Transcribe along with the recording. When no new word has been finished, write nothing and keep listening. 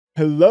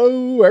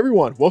Hello,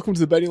 everyone. Welcome to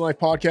the Betting Life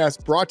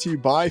podcast brought to you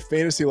by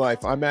Fantasy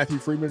Life. I'm Matthew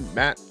Freedman,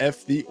 Matt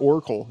F. the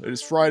Oracle. It is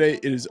Friday.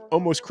 It is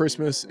almost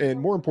Christmas. And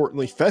more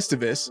importantly,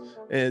 Festivus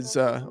is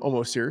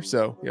almost here.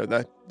 So,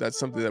 that's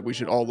something that we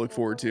should all look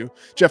forward to.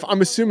 Geoff,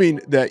 I'm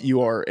assuming that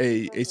you are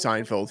a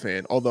Seinfeld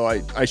fan, although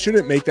I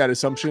shouldn't make that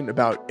assumption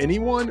about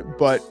anyone,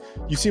 but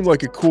you seem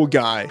like a cool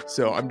guy.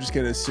 So I'm just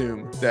going to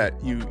assume that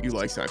you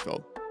like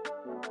Seinfeld.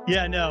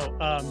 Yeah, no,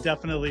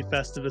 definitely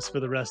Festivus for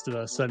the rest of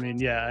us. I mean,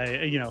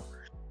 yeah,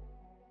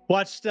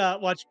 watched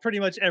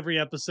pretty much every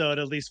episode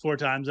at least 4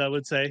 times, I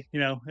would say,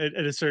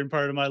 at a certain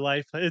part of my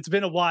life. It's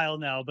been a while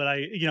now, but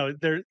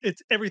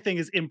it's everything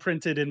is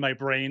imprinted in my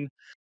brain.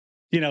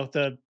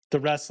 The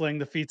wrestling,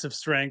 the feats of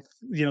strength,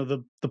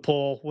 the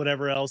pole,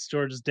 whatever else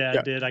George's dad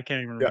Yeah. did. I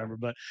can't even Yeah. remember,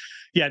 but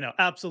yeah, no,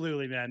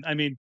 absolutely, man. I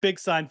mean, big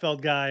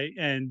Seinfeld guy,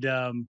 and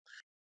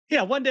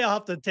yeah, one day I'll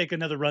have to take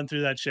another run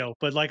through that show.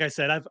 But like I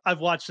said, I've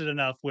watched it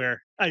enough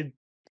where I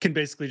can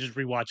basically just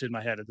rewatch it in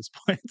my head at this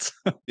point.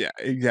 Yeah,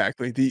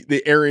 exactly.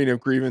 The airing of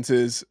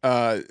grievances,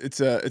 it's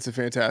a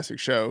fantastic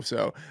show.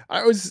 So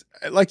I was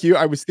like you,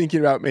 I was thinking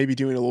about maybe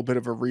doing a little bit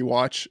of a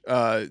rewatch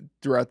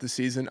throughout the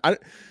season.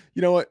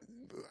 You know what?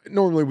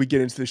 Normally we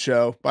get into the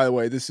show. By the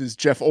way, this is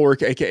Geoff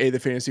Ulrich, aka the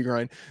Fantasy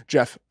Grind.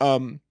 Jeff,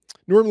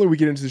 normally we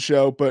get into the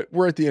show, but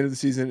we're at the end of the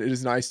season. It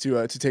is nice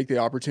to take the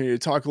opportunity to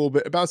talk a little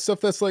bit about stuff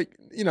that's like,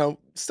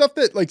 stuff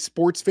that like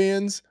sports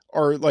fans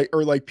are like,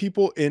 or like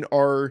people in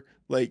our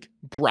like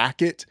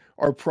bracket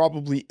are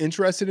probably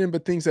interested in,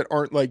 but things that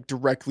aren't like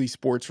directly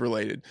sports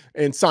related.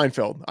 And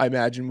Seinfeld, I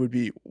imagine, would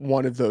be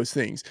one of those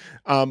things.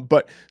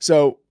 But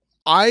so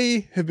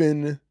I have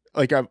been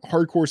like a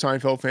hardcore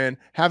Seinfeld fan,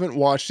 haven't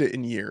watched it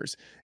in years.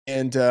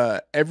 And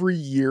every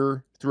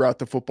year throughout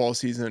the football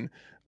season,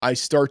 I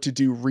start to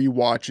do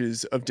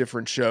rewatches of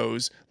different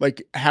shows,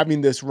 like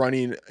having this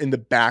running in the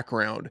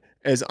background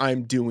as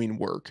I'm doing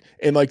work.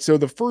 And like, so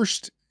the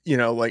first,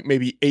 like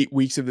maybe 8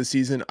 weeks of the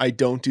season, I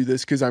don't do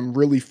this because I'm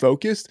really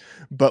focused.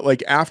 But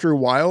like after a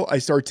while, I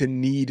start to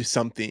need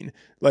something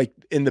like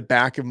in the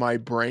back of my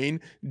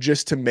brain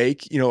just to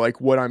make,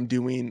 like what I'm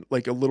doing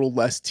like a little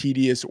less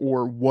tedious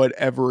or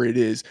whatever it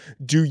is.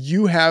 Do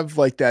you have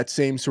like that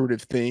same sort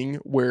of thing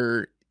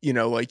where,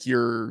 like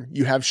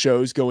you have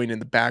shows going in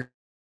the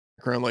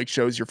background, like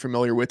shows you're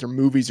familiar with or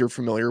movies you're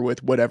familiar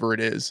with, whatever it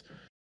is?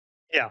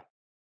 Yeah.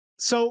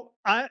 So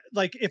I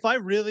like if I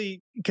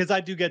really because I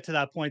do get to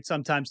that point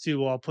sometimes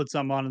too, where I'll put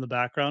something on in the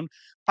background.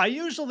 I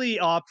usually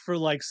opt for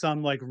like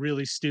some like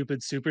really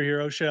stupid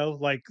superhero show,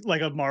 like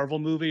a Marvel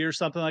movie or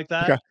something like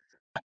that.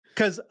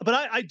 Okay.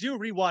 But I do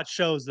rewatch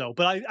shows though,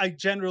 but I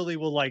generally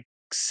will like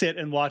sit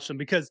and watch them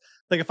because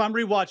like if I'm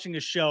rewatching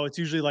a show, it's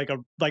usually like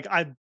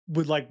I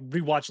would like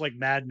rewatch like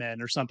Mad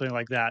Men or something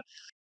like that.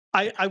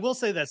 I will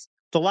say this.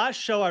 The last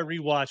show I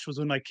rewatched was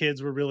when my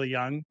kids were really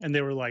young and they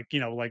were like,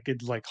 like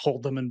it'd like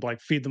hold them and like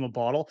feed them a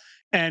bottle.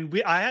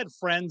 And I had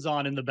friends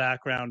on in the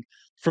background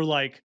for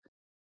like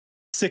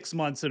 6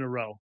 months in a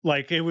row.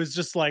 Like, it was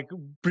just like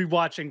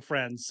rewatching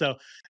Friends. So,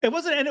 it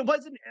wasn't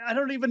I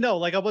don't even know,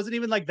 like, I wasn't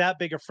even, like, that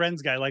big a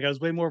Friends guy, like, I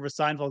was way more of a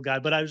Seinfeld guy,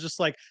 but I was just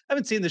like, "I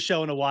haven't seen the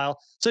show in a while,"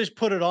 so I just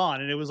put it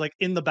on, and it was, like,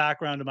 in the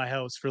background of my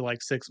house for,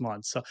 like, 6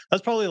 months. So,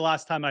 that's probably the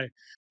last time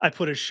I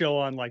put a show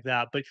on like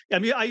that, but, I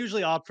mean, I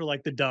usually opt for,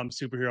 like, the dumb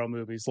superhero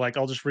movies, like,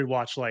 I'll just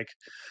rewatch, like,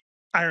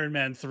 Iron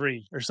Man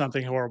 3 or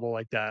something horrible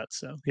like that,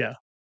 so, yeah.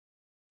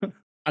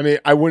 I mean,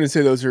 I wouldn't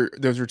say those are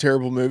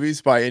terrible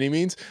movies by any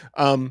means.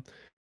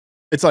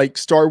 It's like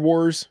Star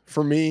Wars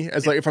for me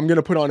as Yeah, like if I'm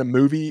gonna put on a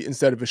movie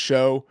instead of a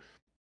show,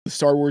 the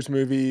Star Wars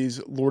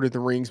movies, Lord of the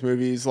Rings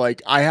movies, like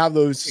I have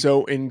those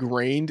so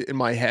ingrained in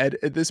my head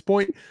at this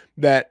point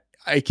that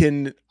I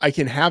can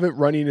have it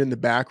running in the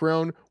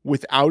background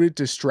without it yeah,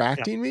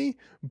 distracting me,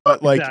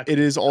 but like it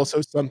exactly. is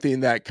also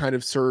something that kind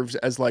of serves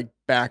as like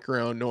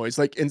background noise.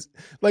 Like in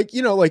like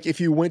like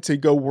if you went to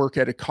go work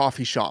at a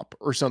coffee shop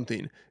or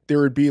something,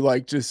 there would be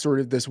like just sort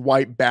of this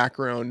white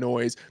background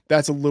noise.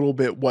 That's a little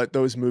bit what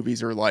those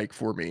movies are like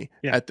for me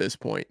Yeah, at this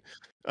point.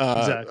 Uh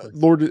exactly.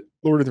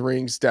 Lord of the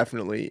Rings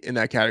definitely in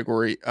that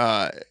category.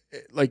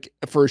 Like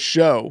for a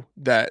show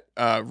that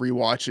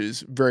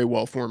rewatches very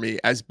well for me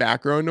as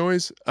background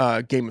noise,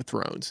 Game of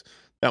Thrones.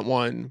 That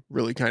one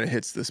really kind of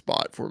hits the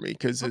spot for me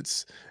because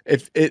it's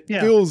if it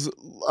Yeah, feels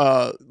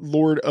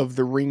Lord of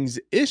the Rings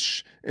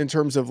ish in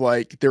terms of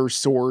like there's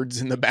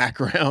swords in the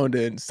background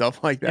and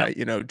stuff like yeah.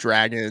 that,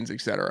 dragons,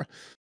 etc.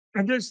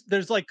 And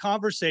there's, like,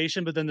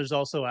 conversation, but then there's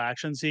also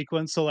action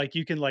sequence, so, like,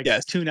 you can, like,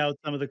 Yes. tune out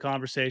some of the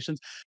conversations.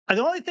 And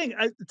the only thing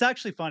it's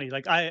actually funny,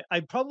 like, I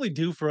probably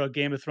do for a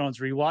Game of Thrones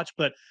rewatch,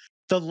 but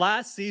the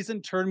last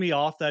season turned me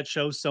off that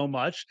show so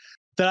much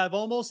that I've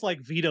almost, like,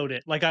 vetoed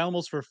it, like, I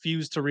almost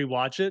refused to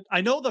rewatch it.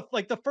 I know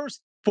the first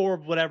 4,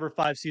 whatever,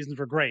 5 seasons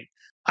were great.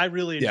 I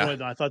really Yeah. enjoyed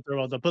them, I thought they were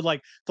well done, but,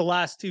 like, the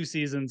last 2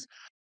 seasons,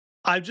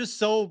 I'm just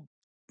so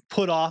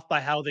put off by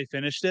how they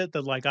finished it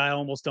that, like, I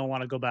almost don't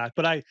wanna go back,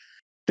 but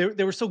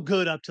they were so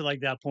good up to, like,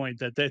 that point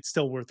that it's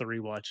still worth a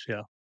rewatch,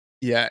 yeah.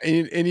 Yeah.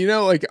 And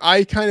like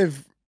I kind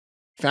of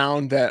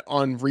found that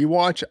on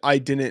rewatch, I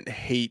didn't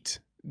hate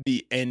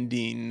the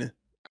ending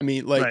I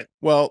mean, Right.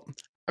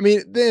 I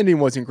mean, the ending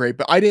wasn't great,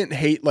 but I didn't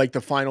hate like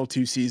the final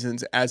 2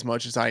 seasons as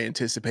much as I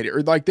anticipated.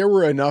 Or like there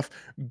were enough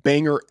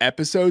banger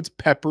episodes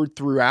peppered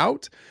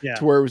throughout Yeah.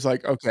 to where it was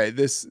like, okay,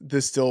 this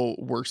still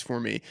works for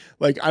me.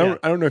 Like Yeah.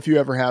 I don't know if you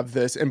ever have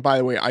this. And by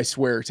the way, I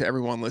swear to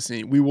everyone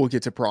listening, we will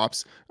get to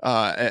props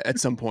at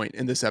some point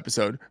in this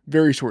episode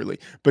very shortly.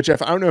 But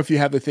Jeff, I don't know if you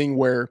have the thing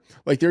where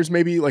like there's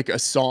maybe like a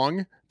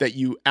song that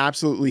you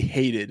absolutely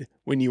hated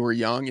when you were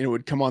young and it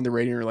would come on the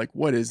radio and you're like,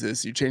 what is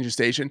this? You change the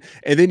station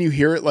and then you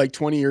hear it like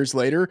 20 years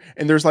later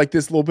and there's like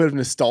this little bit of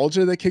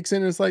nostalgia that kicks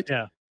in. And it's like,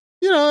 Yeah.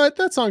 you know,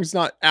 that song's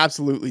not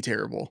absolutely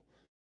terrible.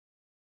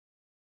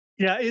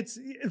 Yeah,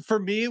 for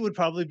me, it would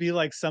probably be,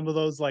 like, some of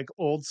those, like,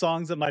 old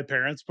songs that my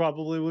parents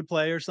probably would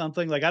play or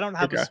something, like, I don't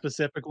have a Okay.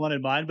 specific one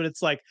in mind, but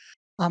it's like,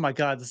 "Oh my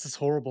god, this is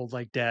horrible,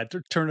 like, dad,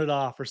 turn it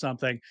off," or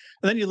something,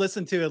 and then you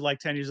listen to it, like,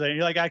 10 years later, and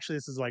you're like, "Actually,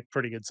 this is, like,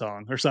 pretty good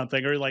song," or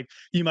something, or, like,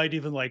 you might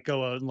even, like,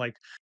 go out and, like,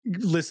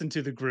 listen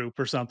to the group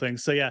or something,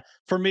 so, yeah,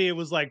 for me, it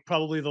was, like,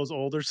 probably those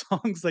older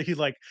songs that you,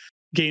 like,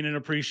 gain an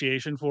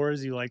appreciation for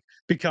as you, like,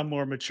 become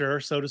more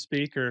mature, so to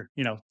speak, or,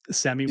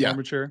 semi more Yeah.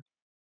 mature.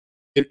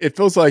 It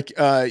feels like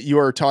you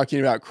are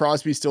talking about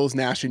Crosby, Stills,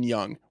 Nash and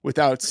Young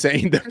without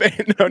saying the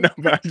band. No, no,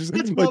 but I'm just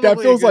That's like that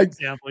probably a feels good like,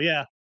 example,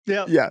 yeah.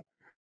 Yep. yeah.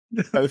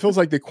 It feels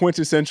like the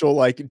quintessential,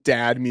 like,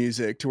 dad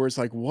music to where it's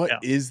like, "What Yeah,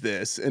 is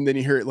this?" And then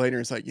you hear it later,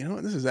 and it's like, "You know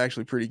what? This is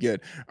actually pretty good."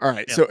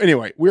 Alright, yeah, so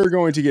anyway, we're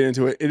going to get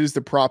into it. It is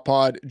the prop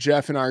pod.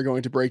 Jeff and I are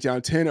going to break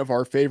down 10 of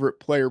our favorite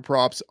player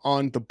props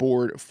on the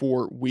board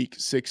for week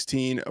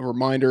 16. A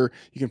reminder,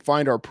 you can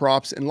find our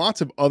props and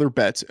lots of other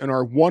bets in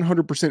our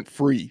 100%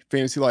 free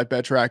Fantasy Life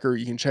Bet Tracker.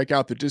 You can check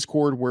out the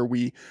Discord where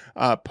we,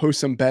 post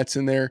some bets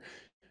in there.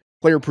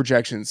 Player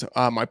projections.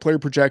 My player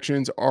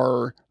projections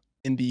are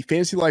in the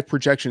Fantasy Life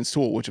projections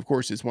tool, which of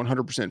course is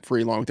 100%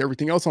 free, along with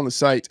everything else on the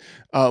site,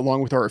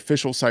 along with our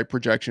official site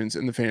projections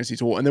in the fantasy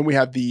tool. And then we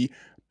have the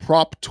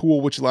prop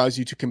tool, which allows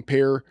you to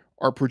compare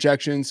our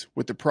projections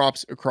with the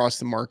props across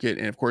the market.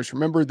 And of course,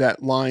 remember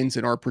that lines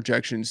in our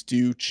projections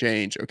do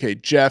change. Okay,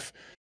 Jeff,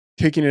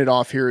 kicking it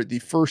off here, the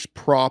first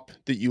prop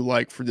that you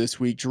like for this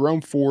week,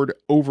 Jerome Ford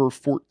over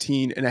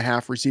 14 and a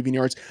half receiving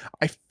yards.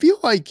 I feel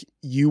like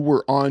you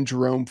were on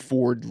Jerome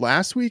Ford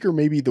last week or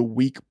maybe the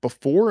week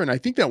before. And I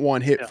think that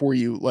one hit yeah. for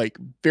you like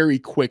very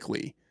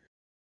quickly.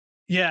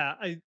 Yeah,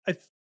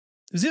 it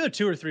was either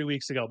 2 or 3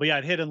 weeks ago, but yeah,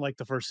 it hit in, like,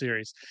 the first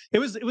series. It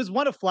was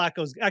one of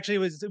Flacco's actually,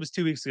 it was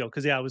 2 weeks ago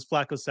because yeah, it was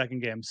Flacco's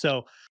 2nd game.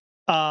 So,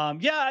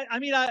 yeah, I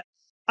mean, I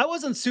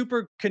wasn't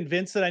super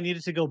convinced that I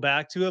needed to go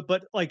back to it,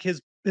 but, like,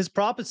 his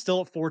prop is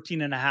still at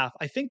 14 and a half.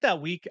 I think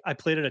that week I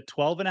played it at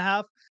 12 and a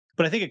half,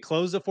 but I think it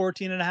closed at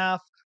 14 and a half.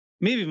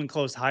 Maybe even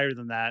closed higher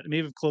than that.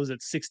 Maybe it closed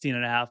at 16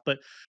 and a half. But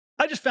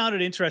I just found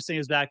it interesting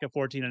it's back at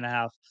 14 and a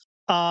half.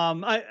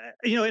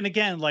 And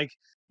again, like,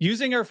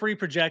 using our free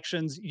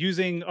projections,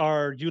 using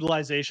our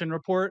utilization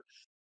report,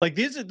 like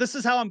this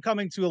is how I'm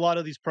coming to a lot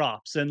of these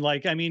props. And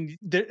like, I mean,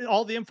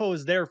 all the info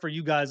is there for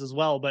you guys as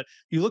well. But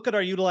you look at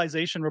our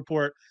utilization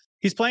report,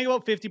 he's playing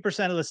about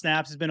 50% of the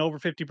snaps. He's been over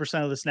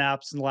 50% of the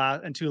snaps in 2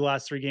 of the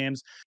last 3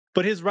 games.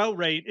 But his route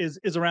rate is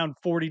around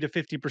 40 to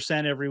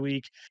 50% every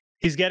week.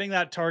 He's getting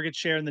that target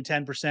share in the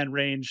 10%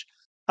 range.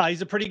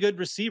 He's a pretty good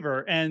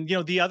receiver, and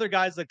the other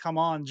guys that come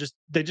on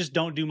they just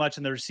don't do much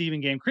in the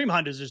receiving game. Kareem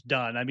Hunt is just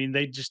done. I mean,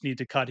 they just need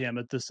to cut him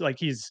at this. Like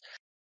he's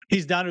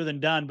doneer than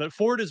done. But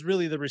Ford is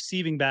really the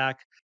receiving back.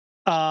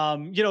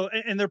 And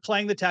they're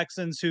playing the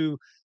Texans, who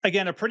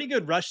again a pretty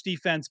good rush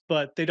defense,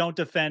 but they don't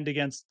defend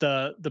against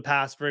the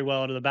pass very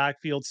well out of the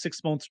backfield.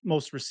 Sixth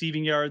most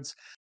receiving yards.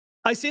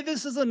 I see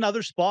this as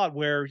another spot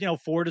where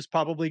Ford is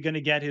probably going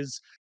to get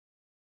his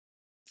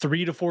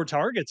 3 to 4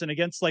 targets, and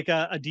against like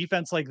a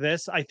defense like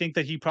this, I think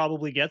that he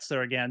probably gets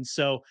there again.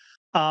 So,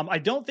 I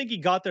don't think he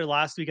got there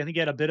last week. I think he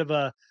had a bit of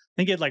I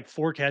think he had like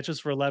 4 catches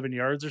for 11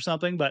 yards or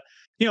something, but,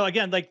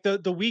 again, like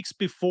the weeks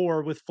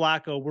before with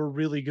Flacco were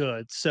really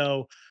good.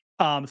 So,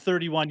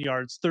 31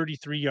 yards,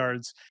 33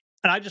 yards,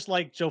 and I just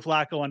like Joe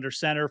Flacco under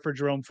center for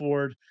Jerome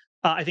Ford.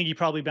 I think he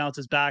probably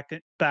bounces back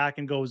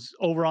and goes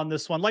over on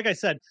this one. Like I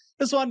said,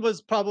 this one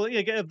was probably,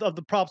 like, of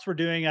the props we're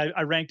doing,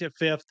 I ranked it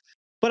 5th,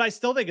 but I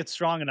still think it's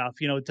strong enough,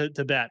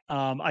 to bet.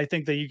 I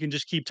think that you can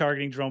just keep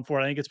targeting Jerome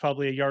Ford. I think it's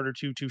probably a yard or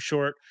two too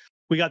short.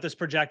 We got this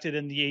projected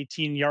in the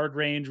 18-yard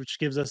range, which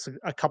gives us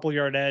a couple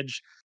yard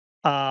edge.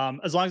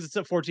 As long as it's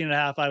at 14 and a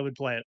half, I would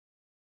play it.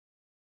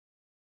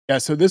 Yeah,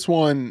 so this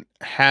one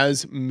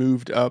has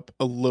moved up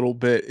a little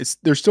bit.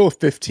 There's still a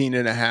 15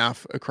 and a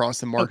half across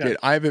the Okay. market.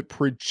 I have it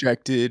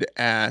projected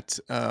at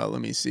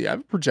let me see. I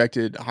have it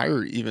projected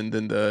higher even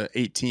than the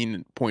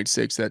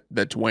 18.6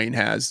 that Dwayne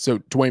has. So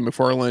Dwayne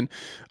McFarland,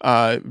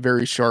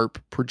 very sharp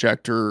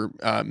projector,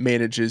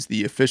 manages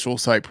the official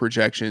site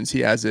projections. He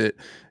has it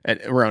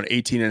at around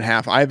 18 and a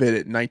half. I have it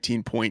at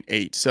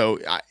 19.8. So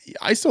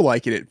I still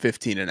like it at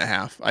 15 and a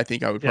half. I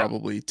think I would Yeah.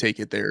 probably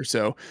take it there.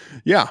 So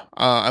yeah,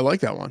 I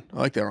like that one. I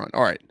like that one.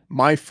 All right.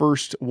 my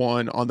first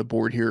one on the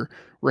board here,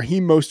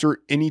 Raheem Mostert,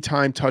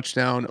 anytime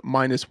touchdown,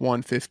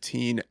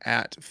 -115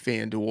 at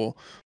FanDuel.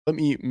 Let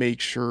me make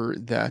sure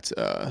that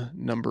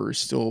number is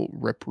still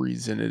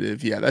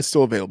representative. Yeah, that's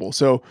still available.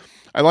 So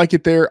I like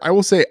it there. I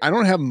will say I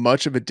don't have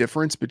much of a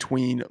difference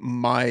between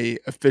my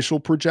official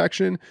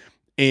projection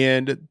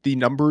and the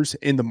numbers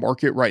in the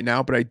market right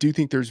now, but I do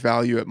think there's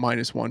value at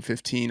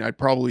 -115. I'd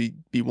probably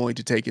be willing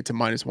to take it to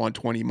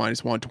 -120,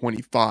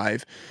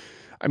 -125.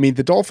 I mean,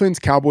 the Dolphins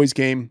Cowboys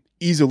game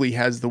easily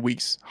has the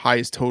week's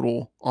highest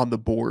total on the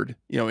board,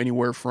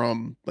 anywhere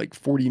from like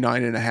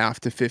 49.5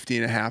 to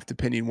 50.5,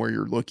 depending where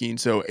you're looking.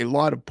 So a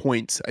lot of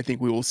points I think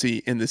we will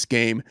see in this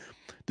game.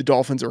 The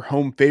Dolphins are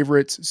home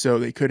favorites, so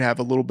they could have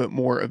a little bit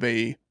more of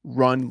a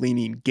run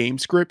leaning game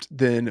script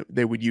than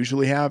they would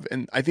usually have.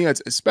 And I think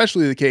that's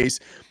especially the case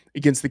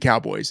against the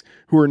Cowboys,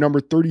 who are number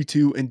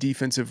 32 in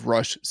defensive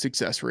rush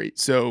success rate.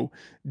 So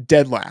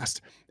dead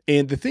last.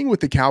 And the thing with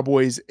the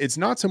Cowboys, it's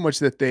not so much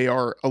that they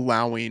are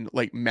allowing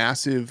like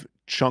massive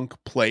chunk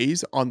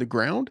plays on the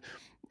ground,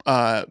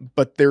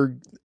 but they're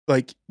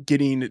like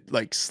getting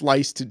like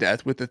sliced to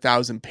death with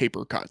 1,000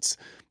 paper cuts.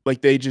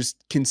 Like they just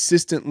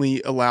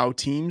consistently allow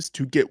teams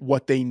to get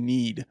what they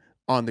need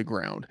on the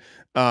ground.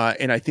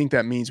 And I think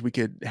that means we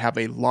could have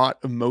a lot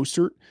of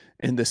Mostert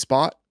in the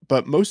spot.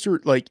 But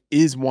Mostert like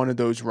is one of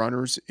those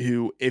runners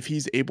who, if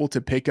he's able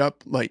to pick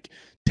up like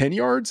 10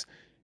 yards,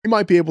 he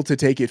might be able to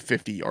take it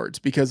 50 yards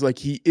because like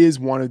he is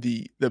one of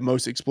the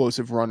most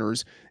explosive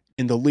runners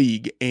in the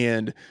league.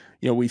 And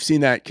we've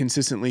seen that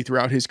consistently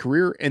throughout his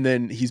career. And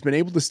then he's been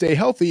able to stay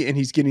healthy and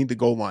he's getting the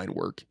goal line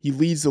work. He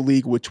leads the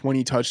league with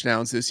 20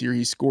 touchdowns this year.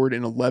 He scored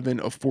in 11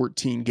 of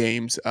 14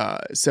 games,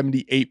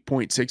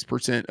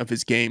 78.6% of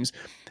his games.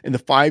 In the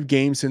 5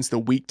 games since the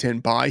week 10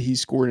 bye, he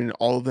scored in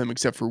all of them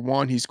except for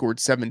one. He scored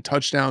 7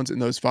 touchdowns in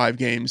those 5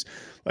 games.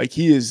 Like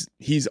he's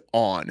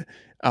on.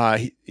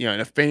 In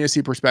a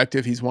fantasy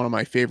perspective, he's one of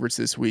my favorites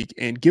this week.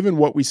 And given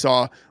what we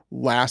saw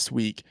last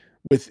week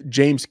with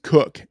James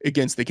Cook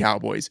against the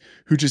Cowboys,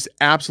 who just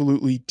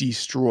absolutely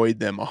destroyed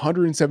them,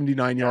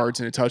 179 Yeah. yards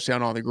and a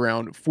touchdown on the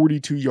ground,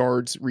 42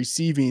 yards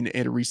receiving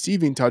and a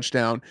receiving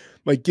touchdown.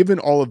 Like, given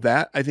all of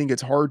that, I think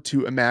it's hard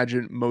to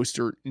imagine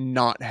Mostert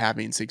not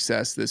having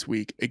success this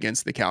week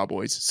against the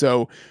Cowboys.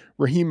 So,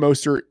 Raheem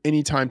Mostert,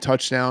 anytime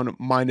touchdown,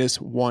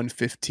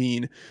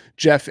 -115.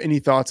 Jeff, any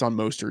thoughts on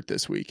Mostert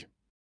this week?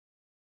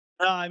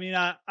 I mean,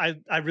 I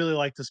really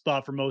like the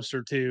spot for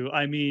Moster too.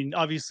 I mean,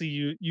 obviously,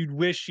 you'd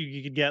wish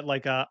you could get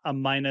like a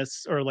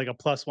minus or like a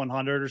plus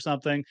 100 or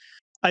something.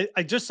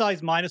 I just saw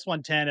he's minus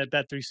 110 at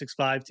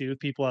Bet365 too. If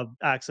people have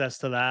access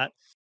to that,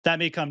 that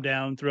may come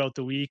down throughout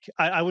the week.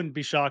 I wouldn't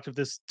be shocked if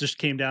this just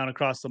came down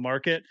across the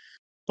market.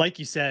 Like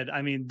you said,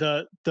 I mean,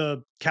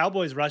 the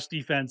Cowboys rush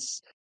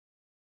defense,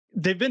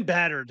 they've been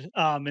battered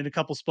in a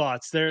couple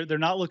spots. They're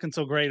not looking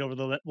so great over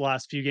the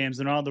last few games.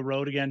 They're on the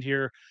road again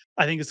here.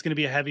 I think it's going to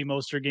be a heavy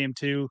Moster game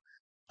too.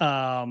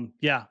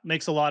 Yeah,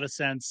 makes a lot of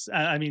sense.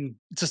 I mean,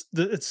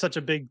 it's such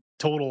a big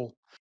total.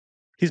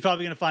 He's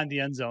probably going to find the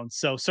end zone.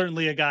 So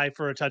certainly a guy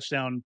for a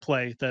touchdown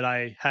play that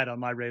I had on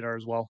my radar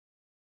as well.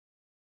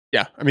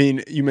 Yeah, I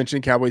mean, you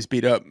mentioned Cowboys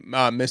beat up,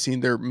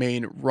 missing their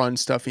main run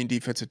stuffing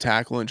defensive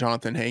tackle and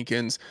Jonathan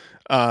Hankins.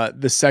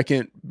 The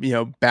second,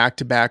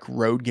 back-to-back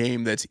road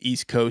game that's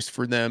East Coast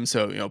for them.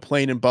 So,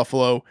 playing in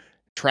Buffalo,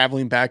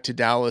 traveling back to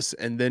Dallas,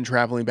 and then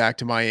traveling back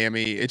to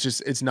Miami.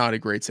 It's not a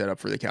great setup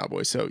for the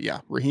Cowboys. So, yeah,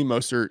 Raheem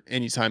Mostert,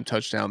 anytime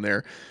touchdown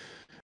there.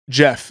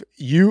 Jeff,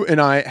 you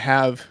and I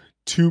have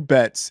two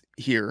bets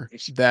here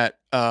that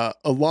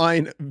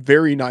align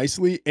very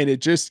nicely, and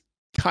it just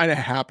kind of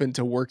happened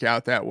to work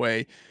out that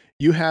way.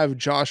 You have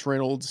Josh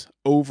Reynolds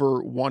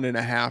over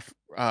 1.5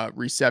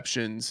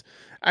 receptions.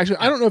 Actually,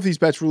 I Yeah. don't know if these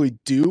bets really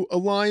do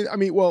align. I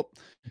mean, well,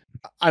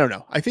 I don't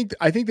know. I think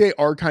they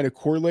are kind of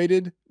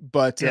correlated,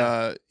 but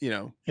Yeah.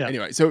 Yeah.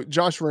 anyway. So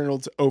Josh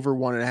Reynolds over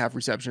 1.5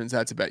 receptions.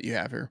 That's a bet you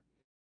have here.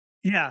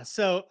 Yeah.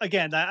 So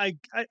again, I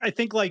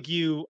think like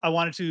you, I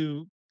wanted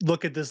to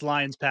look at this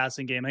Lions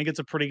passing game. I think it's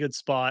a pretty good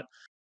spot.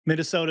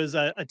 Minnesota's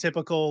a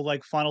typical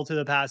like funnel to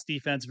the pass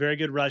defense, very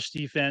good rush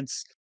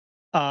defense.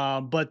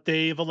 But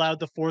they've allowed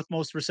the fourth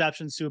most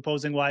receptions to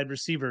opposing wide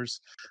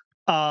receivers.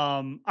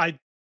 I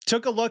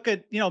took a look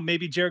at,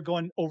 maybe Jared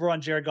going over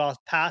on Jared Goff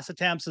pass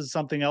attempts is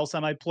something else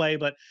I might play,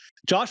 but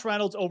Josh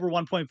Reynolds over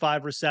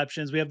 1.5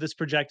 receptions. We have this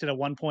projected at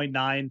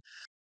 1.9.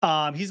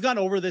 He's gone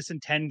over this in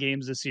 10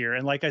 games this year.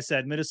 And like I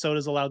said,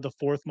 Minnesota's allowed the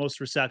fourth most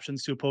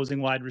receptions to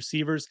opposing wide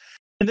receivers.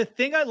 And the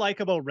thing I like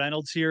about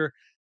Reynolds here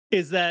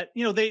is that,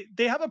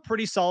 they have a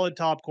pretty solid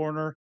top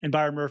corner in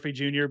Byron Murphy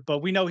Jr., but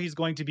we know he's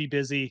going to be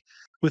busy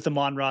with the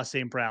Amon-Ra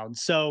St. Brown.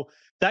 So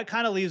that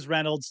kind of leaves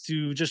Reynolds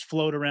to just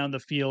float around the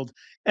field.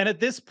 And at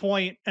this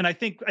point, and I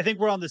think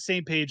we're on the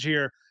same page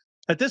here.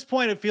 At this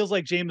point, it feels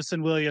like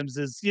Jamison Williams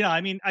is,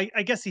 I mean,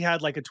 I guess he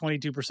had like a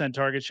 22%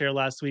 target share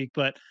last week,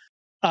 but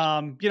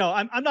I'm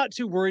not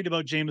too worried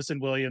about Jamison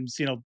Williams,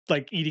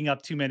 like eating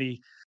up too many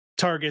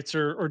targets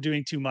or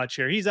doing too much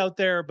here. He's out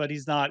there, but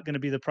he's not going to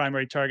be the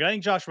primary target. I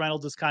think Josh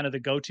Reynolds is kind of the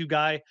go-to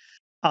guy.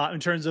 in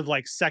terms of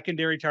like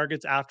secondary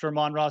targets after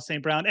Amon-Ra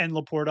St. Brown and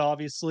Laporta,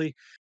 obviously.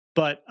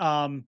 But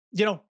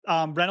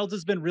Reynolds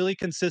has been really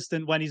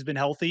consistent when he's been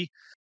healthy.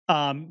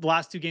 The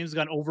last two games have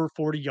gone over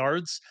 40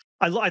 yards.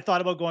 I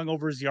thought about going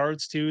over his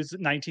yards too. It's at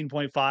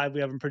 19.5. We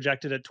have him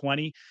projected at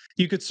 20.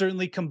 You could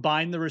certainly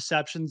combine the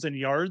receptions and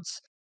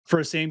yards for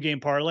a same game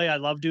parlay. I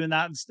love doing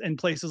that in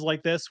places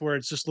like this where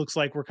it just looks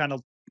like we're kind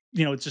of,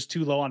 it's just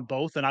too low on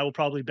both. And I will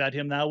probably bet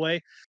him that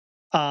way.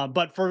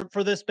 But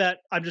for this bet,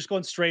 I'm just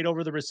going straight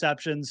over the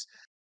receptions.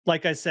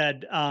 Like I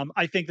said,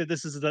 I think that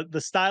this is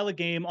the style of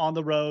game on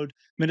the road.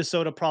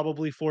 Minnesota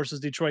probably forces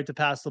Detroit to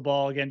pass the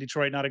ball. Again,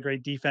 Detroit not a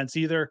great defense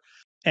either,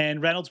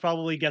 and Reynolds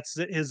probably gets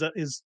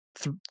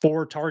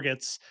four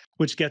targets,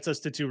 which gets us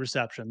to two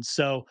receptions.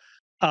 So,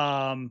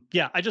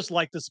 yeah, I just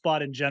like the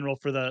spot in general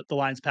for the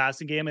Lions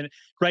passing game, and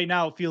right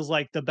now it feels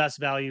like the best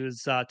value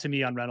is to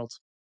me on Reynolds.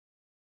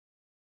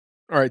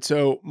 All right,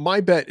 so my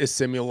bet is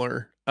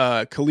similar.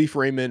 Khalif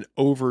Raymond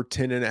over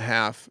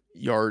 10.5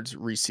 yards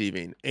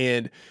receiving.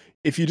 And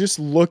if you just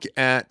look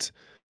at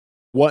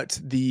what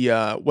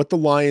the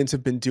Lions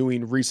have been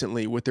doing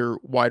recently with their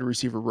wide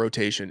receiver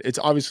rotation. It's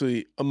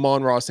obviously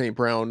Amon-Ra St.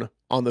 Brown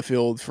on the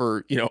field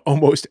for,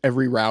 almost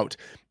every route.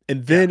 And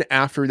Yeah, then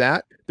after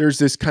that, there's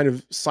this kind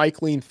of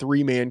cycling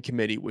three-man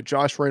committee with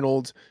Josh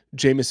Reynolds,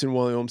 Jamison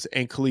Williams,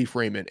 and Khalif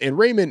Raymond. And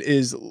Raymond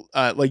is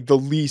like the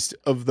least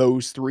of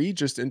those three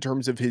just in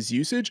terms of his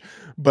usage,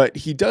 but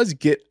he does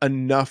get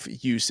enough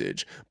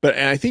usage.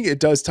 And I think it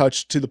does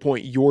touch to the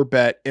point your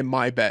bet and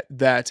my bet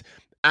that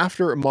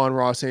after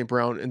Amon-Ra St.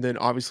 Brown and then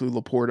obviously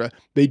Laporta,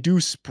 they do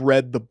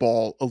spread the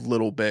ball a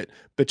little bit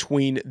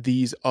between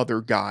these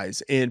other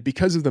guys. And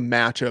because of the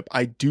matchup,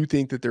 I do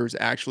think that there's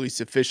actually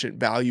sufficient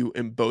value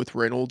in both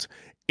Reynolds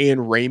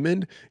and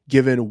Raymond,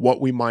 given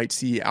what we might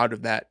see out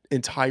of that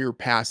entire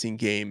passing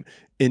game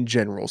in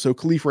general. So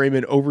Khalif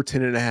Raymond over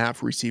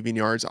 10.5 receiving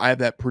yards. I have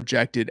that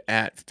projected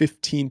at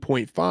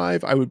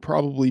 15.5. I would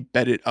probably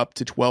bet it up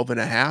to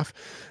 12.5.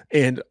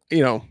 And,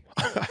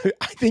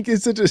 I think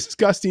it's a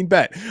disgusting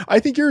bet. I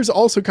think yours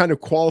also kind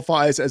of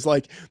qualifies as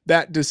like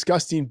that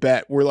disgusting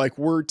bet where like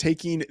we're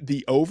taking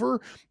the over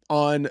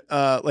on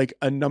like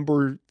a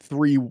number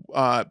 3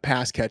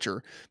 pass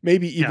catcher,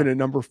 maybe yeah. even a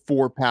number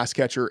 4 pass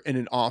catcher in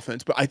an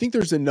offense. But I think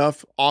there's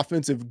enough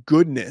offensive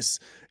goodness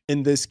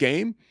in this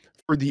game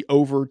for the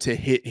over to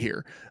hit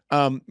here.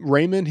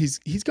 Raymond,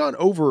 he's gone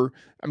over,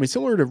 I mean,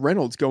 similar to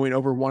Reynolds going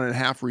over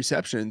 1.5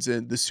 receptions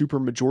in the super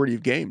majority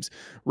of games.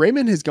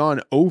 Raymond has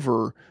gone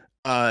over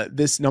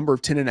this number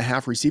of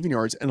 10.5 receiving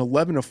yards in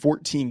 11 of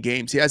 14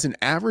 games. He has an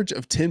average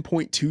of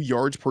 10.2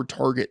 yards per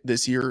target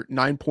this year,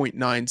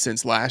 9.9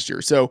 since last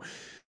year. So,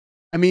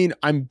 I mean,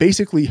 I'm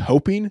basically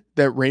hoping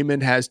that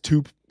Raymond has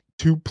two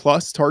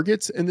plus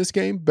targets in this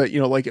game, but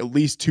like at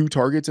least 2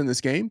 targets in this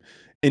game.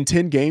 In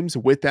 10 games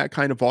with that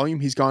kind of volume,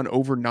 he's gone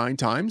over 9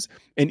 times.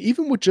 And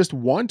even with just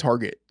one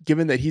target,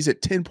 given that he's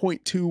at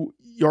 10.2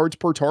 yards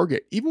per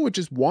target, even with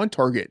just one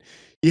target,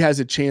 he has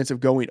a chance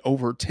of going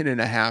over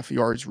 10.5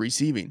 yards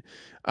receiving.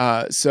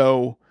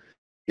 So,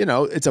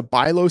 it's a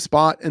buy low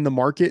spot in the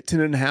market.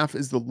 10.5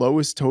 is the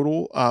lowest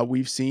total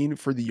we've seen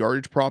for the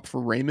yardage prop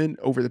for Raymond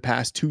over the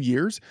past 2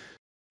 years.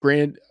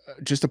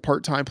 Just a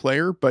part-time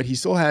player, but he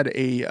still had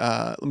a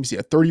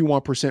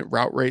 31%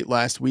 route rate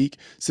last week.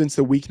 Since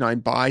the week 9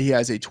 bye, he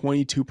has a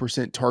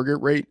 22%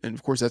 target rate. And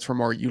of course, that's from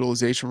our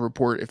utilization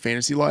report at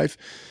Fantasy Life.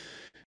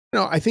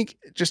 I think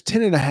just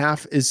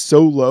 10.5 is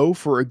so low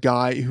for a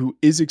guy who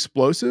is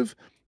explosive,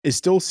 is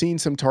still seeing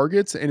some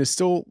targets, and is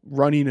still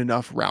running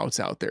enough routes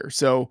out there.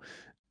 So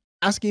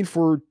asking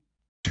for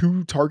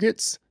 2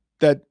 targets,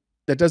 that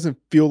doesn't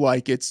feel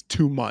like it's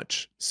too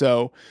much.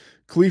 So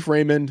Khalif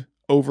Raymond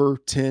over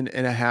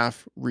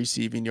 10.5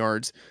 receiving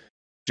yards.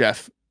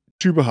 Jeff,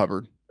 Chuba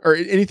Hubbard, or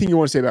anything you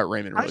want to say about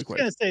Raymond I was really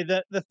just gonna quick. say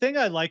that the thing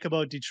I like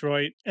about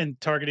Detroit and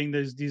targeting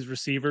these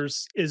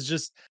receivers is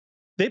just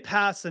they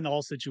pass in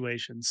all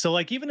situations. So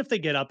like even if they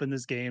get up in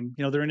this game,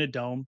 they're in a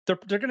dome,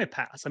 they're gonna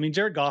pass. I mean,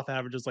 Jared Goff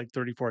averages like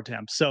 34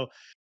 attempts. So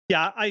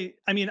yeah, I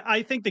mean,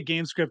 I think the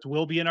game script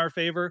will be in our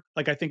favor.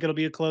 Like I think it'll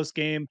be a close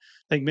game.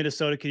 I think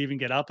Minnesota could even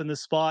get up in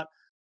this spot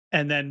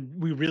and then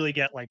we really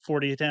get like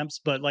 40 attempts.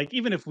 But like,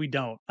 even if we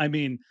don't, I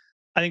mean,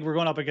 I think we're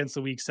going up against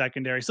the weak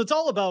secondary. So it's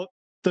all about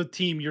the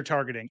team you're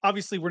targeting.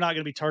 Obviously, we're not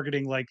going to be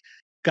targeting like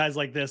guys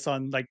like this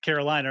on like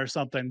Carolina or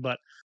something, but,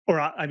 or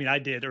I mean, I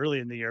did early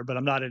in the year, but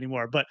I'm not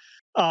anymore. But,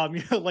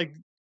 like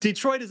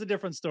Detroit is a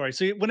different story.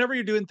 So whenever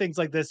you're doing things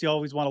like this, you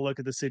always want to look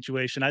at the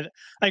situation. I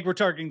think we're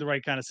targeting the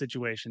right kind of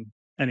situation.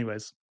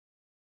 Anyways,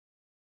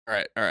 All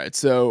right. All right.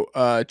 So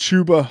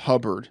Chuba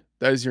Hubbard,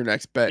 that is your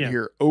next bet yeah.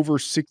 here. Over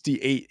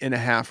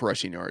 68.5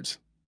 rushing yards.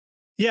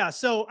 Yeah,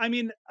 so I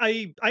mean,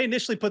 I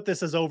initially put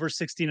this as over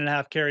 16 and a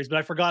half carries, but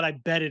I forgot I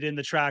bet it in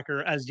the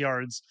tracker as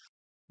yards.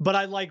 But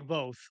I like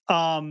both.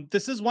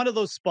 This is one of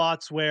those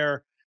spots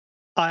where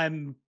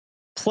I'm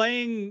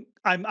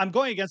I'm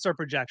going against our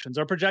projections.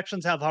 Our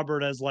projections have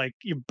Hubbard as like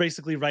you're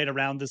basically right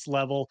around this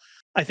level.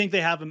 I think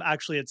they have him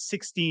actually at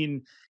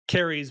 16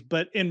 carries,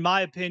 but in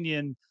my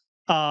opinion,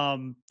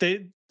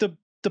 the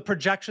the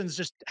projections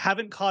just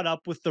haven't caught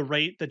up with the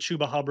rate that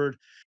Chuba Hubbard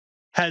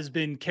has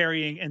been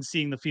carrying and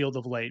seeing the field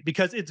of late,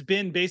 because it's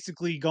been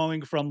basically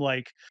going from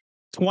like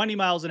 20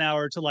 miles an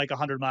hour to like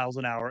 100 miles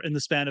an hour in the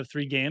span of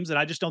 3 games. And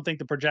I just don't think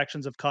the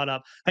projections have caught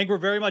up. I think we're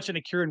very much in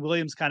a Kieran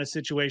Williams kind of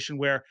situation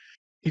where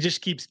he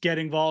just keeps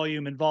getting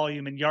volume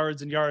and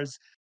yards and yards.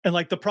 And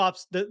like the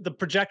props, the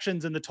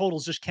projections and the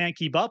totals just can't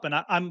keep up. And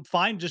I'm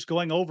fine just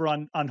going over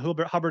on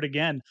Hubbard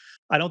again.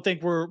 I don't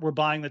think we're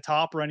buying the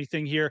top or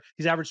anything here.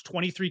 He's averaged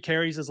 23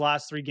 carries his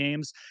last 3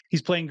 games.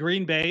 He's playing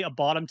Green Bay, a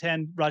bottom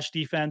 10 rush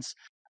defense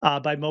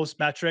by most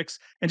metrics.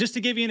 And just to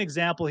give you an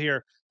example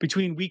here,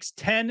 between weeks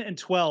 10 and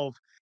 12,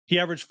 he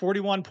averaged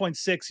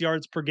 41.6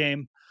 yards per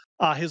game.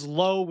 His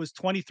low was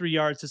 23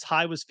 yards. His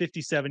high was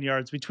 57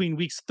 yards. Between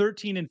weeks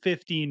 13 and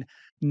 15,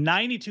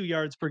 92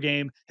 yards per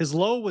game. His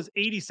low was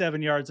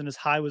 87 yards and his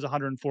high was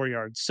 104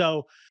 yards.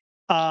 So,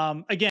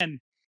 again,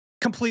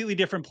 completely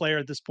different player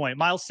at this point.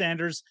 Miles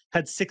Sanders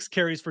had 6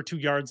 carries for 2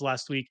 yards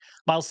last week.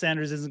 Miles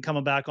Sanders isn't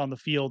coming back on the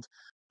field.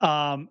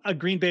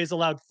 Green Bay's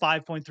allowed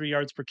 5.3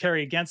 yards per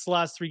carry against the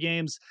last 3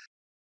 games.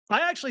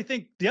 I actually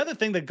think the other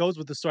thing that goes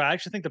with the story, I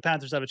actually think the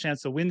Panthers have a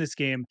chance to win this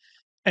game.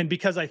 And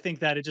because I think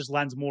that, it just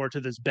lends more to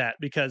this bet,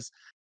 because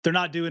they're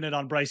not doing it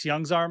on Bryce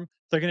Young's arm.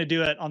 They're going to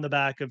do it on the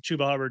back of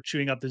Chuba Hubbard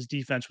chewing up this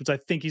defense, which I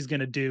think he's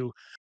going to do.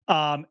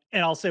 And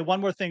I'll say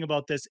one more thing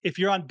about this. If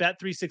you're on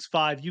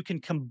Bet365, you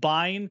can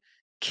combine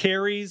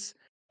carries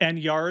and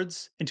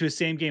yards into a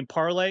same game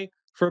parlay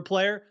for a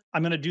player.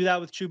 I'm going to do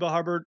that with Chuba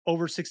Hubbard,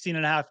 over 16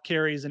 and a half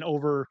carries and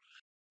over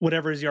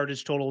whatever his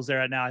yardage total is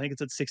there at now. I think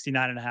it's at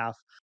 69 and a half.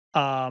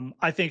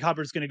 I think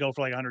Hubbard's going to go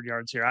for like 100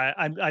 yards here.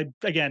 I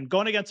again,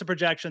 going against the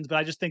projections, but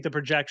I just think the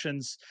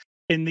projections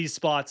in these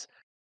spots,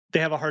 they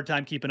have a hard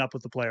time keeping up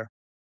with the player.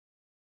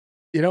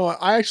 You know what?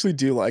 I actually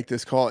do like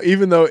this call,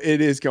 even though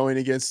it is going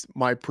against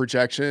my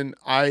projection.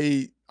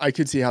 I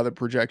could see how the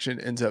projection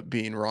ends up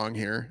being wrong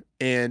here.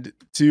 And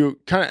to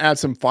kind of add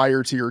some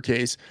fire to your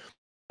case,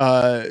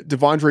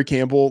 Devondre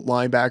Campbell,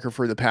 linebacker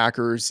for the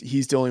Packers,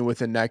 he's dealing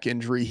with a neck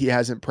injury. He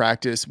hasn't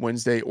practiced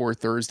Wednesday or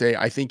Thursday.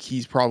 I think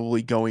he's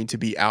probably going to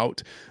be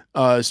out.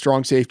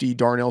 Strong safety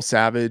Darnell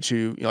Savage,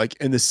 who, you know, like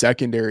in the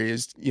secondary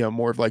is, you know,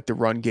 more of like the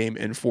run game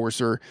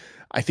enforcer.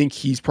 I think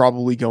he's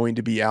probably going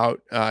to be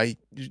out,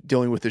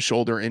 dealing with a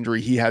shoulder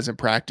injury. He hasn't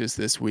practiced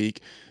this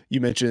week.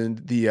 You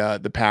mentioned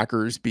the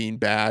Packers being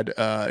bad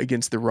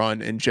against the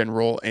run in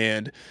general,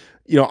 and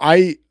you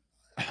know,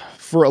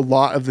 for a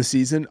lot of the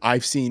season,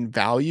 I've seen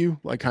value,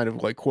 like kind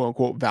of like quote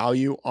unquote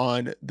value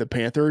on the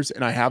Panthers,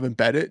 and I haven't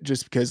bet it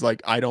just because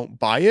like I don't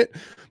buy it.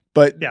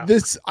 But Yeah,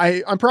 this,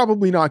 I'm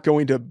probably not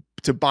going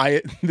to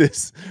buy it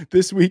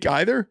this week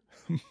either.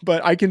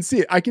 But I can see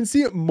it. I can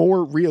see it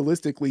more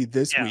realistically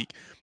this yeah, week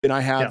than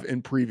I yeah, have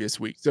in previous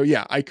weeks. So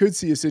yeah, I could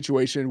see a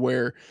situation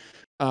where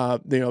you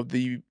know,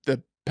 the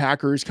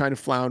Packers kind of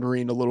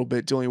floundering a little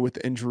bit, dealing with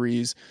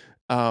injuries.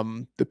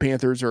 The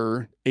Panthers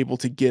are able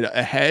to get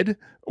ahead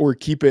or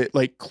keep it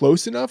like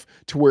close enough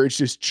to where it's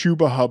just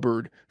Chuba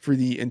Hubbard for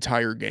the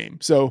entire game.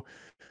 So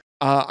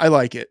I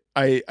like it.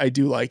 I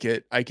do like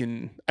it. I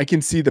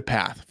can see the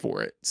path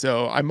for it.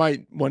 So I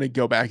might want to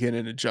go back in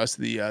and adjust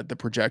the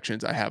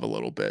projections I have a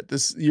little bit.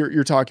 This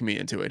you're talking me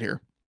into it here.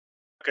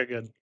 okay,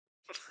 good.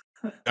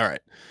 All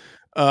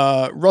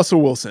right.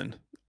 Russell Wilson.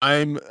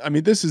 I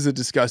mean, this is a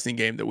disgusting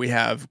game that we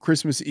have.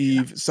 Christmas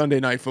Yeah, Eve, Sunday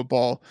Night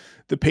Football,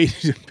 the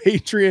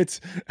Patriots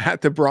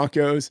at the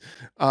Broncos,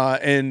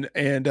 and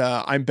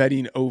I'm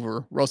betting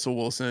over Russell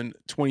Wilson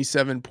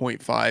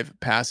 27.5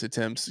 pass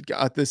attempts.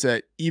 Got this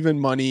at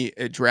even money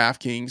at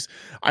DraftKings.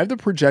 I have the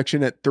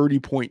projection at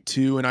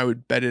 30.2, and I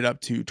would bet it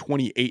up to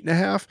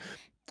 28.5.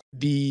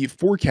 The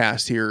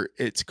forecast here,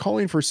 it's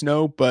calling for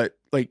snow, but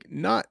like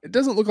not, it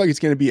doesn't look like it's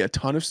going to be a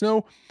ton of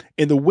snow.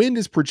 And the wind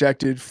is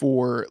projected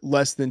for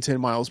less than 10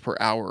 miles per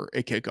hour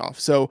at kickoff.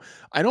 So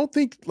I don't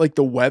think like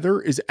the weather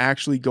is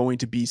actually going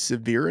to be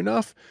severe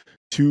enough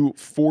to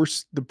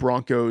force the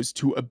Broncos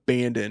to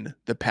abandon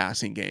the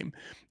passing game.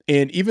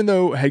 And even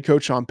though head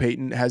coach Sean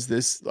Payton has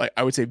this, like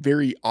I would say,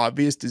 very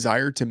obvious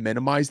desire to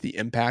minimize the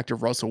impact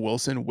of Russell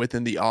Wilson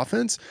within the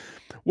offense,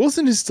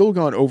 Wilson has still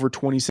gone over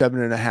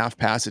 27 and a half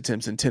pass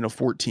attempts in 10 of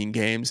 14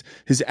 games.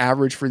 His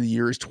average for the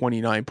year is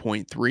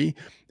 29.3.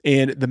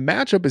 And the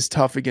matchup is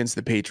tough against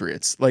the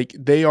Patriots. Like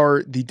they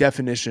are the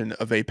definition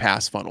of a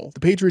pass funnel. The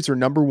Patriots are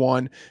number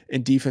one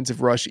in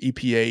defensive rush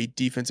EPA,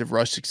 defensive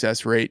rush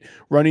success rate.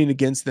 Running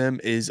against them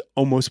is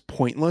almost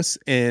pointless.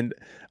 And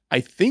I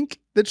think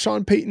that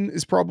Sean Payton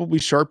is probably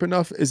sharp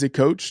enough as a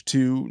coach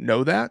to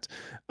know that.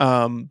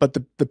 But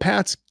the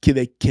Pats,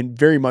 they can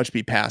very much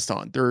be passed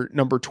on. They're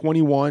number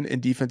 21 in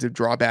defensive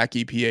drawback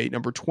EPA,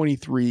 number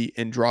 23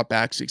 in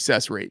dropback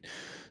success rate.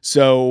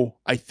 So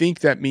I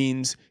think that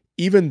means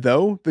even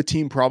though the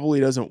team probably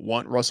doesn't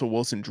want Russell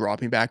Wilson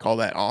dropping back all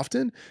that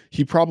often,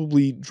 he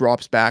probably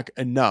drops back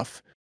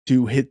enough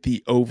to hit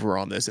the over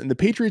on this. And the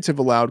Patriots have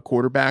allowed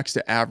quarterbacks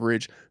to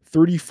average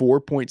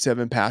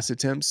 34.7 pass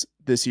attempts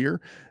this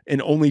year.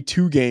 In only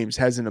 2 games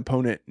has an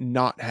opponent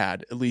not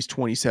had at least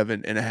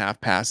 27 and a half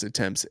pass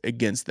attempts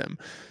against them.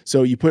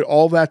 So you put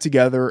all that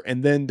together,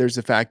 and then there's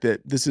the fact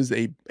that this is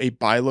a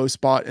buy low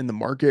spot in the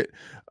market.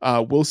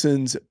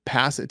 Wilson's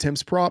pass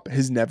attempts prop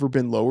has never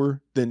been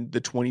lower than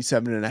the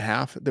 27 and a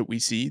half that we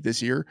see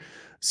this year.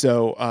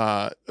 So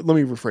let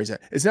me rephrase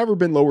that. It's never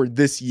been lower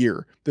this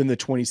year than the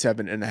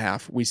 27 and a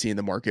half we see in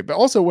the market. But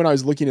also when I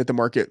was looking at the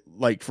market,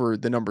 like for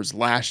the numbers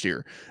last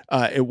year,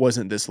 it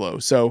wasn't this low.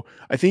 So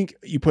I think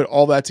you put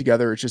all that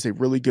together, it's just a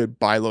really good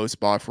buy low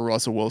spot for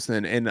Russell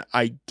Wilson. And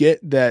I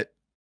get that.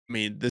 I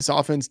mean, this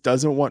offense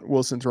doesn't want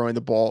Wilson throwing the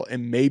ball,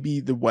 and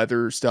maybe the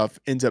weather stuff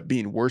ends up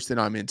being worse than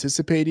I'm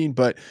anticipating.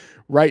 But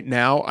right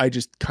now, I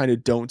just kind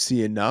of don't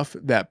see enough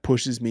that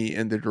pushes me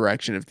in the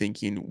direction of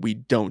thinking we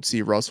don't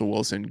see Russell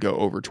Wilson go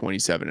over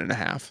 27 and a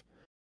half.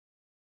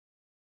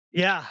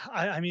 Yeah,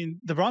 I mean,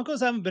 the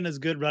Broncos haven't been as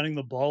good running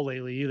the ball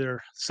lately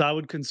either, so that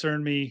would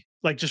concern me,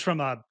 like, just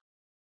from a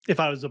if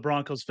I was a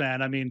Broncos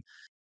fan. I mean,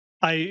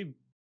 I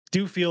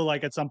do feel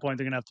like at some point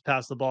they're gonna have to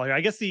pass the ball here.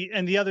 I guess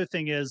the other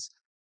thing is,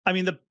 I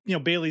mean,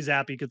 Bailey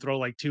Zappi could throw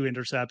like 2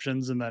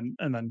 interceptions and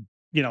then,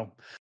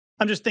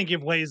 I'm just thinking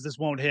of ways this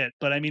won't hit,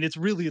 but I mean, it's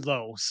really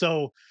low.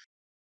 So,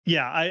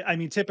 yeah, I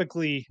mean,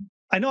 typically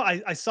I know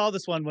I saw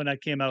this one when I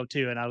came out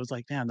too, and I was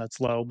like, "Man, that's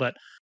low," but,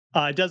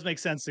 it does make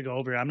sense to go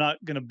over. I'm not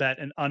gonna bet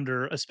an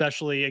under,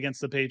 especially against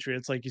the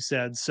Patriots, like you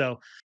said. So,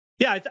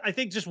 yeah, I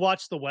think just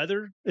watch the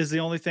weather is the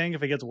only thing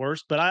if it gets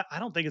worse, but I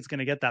don't think it's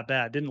gonna get that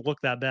bad. Didn't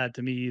look that bad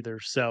to me either.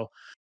 So,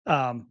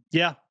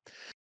 yeah,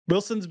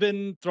 Wilson's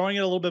been throwing it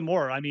a little bit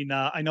more. I mean,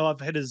 I know I've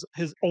hit his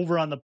over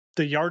on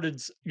the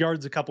yards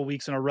a couple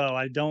weeks in a row.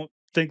 I don't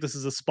think this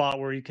is a spot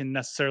where you can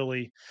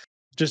necessarily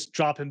just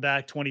drop him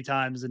back 20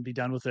 times and be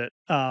done with it.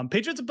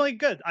 Patriots have played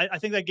good. I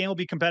think that game will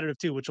be competitive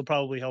too, which will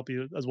probably help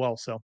you as well.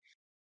 So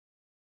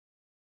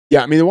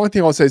Yeah, I mean, the one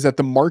thing I'll say is that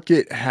the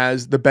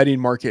betting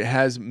market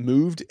has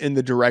moved in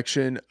the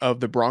direction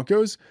of the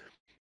Broncos.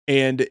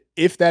 And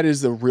if that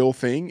is the real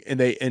thing and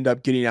they end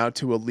up getting out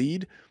to a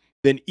lead,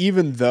 then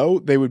even though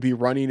they would be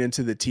running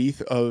into the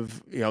teeth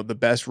of, the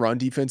best run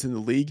defense in the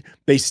league,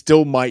 they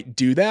still might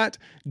do that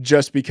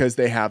just because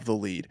they have the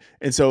lead.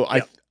 And so I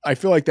yeah, I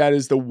feel like that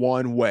is the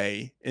one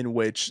way in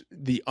which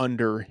the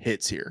under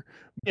hits here.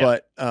 yeah,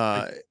 But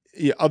agree.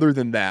 yeah, other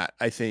than that,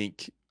 I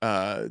think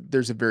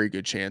there's a very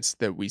good chance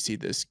that we see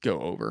this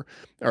go over.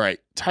 All right,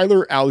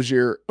 Tyler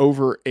Algier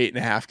over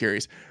 8.5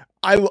 carries.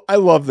 I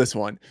love this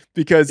one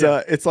because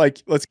Yeah, it's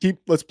like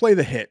let's play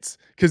the hits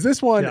because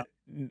this one yeah,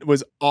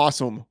 was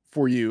awesome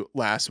for you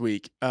last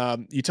week.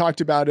 You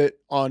talked about it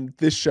on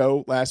this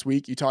show last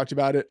week. You talked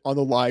about it on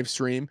the live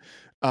stream.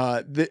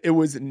 It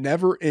was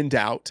never in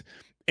doubt,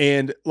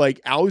 and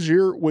like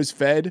Algier was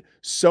fed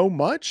so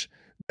much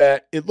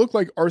that it looked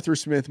like Arthur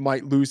Smith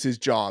might lose his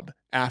job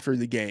after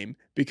the game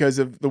because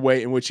of the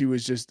way in which he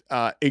was just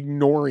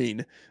ignoring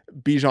yeah.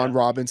 Bijan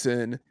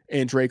Robinson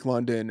and Drake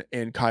London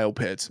and Kyle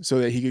Pitts so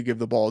that he could give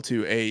the ball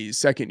to a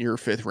second year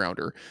fifth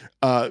rounder.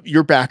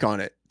 You're back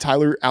on it.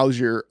 Tyler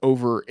Algier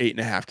over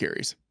 8.5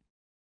 carries.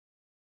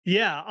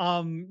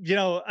 Yeah,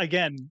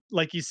 again,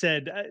 like you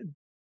said,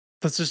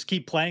 let's just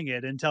keep playing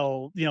it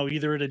until,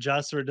 either it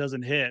adjusts or it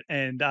doesn't hit.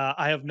 And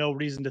I have no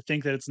reason to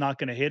think that it's not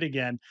going to hit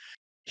again.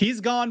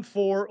 He's gone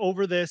for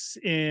over this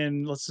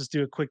in, let's just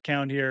do a quick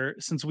count here,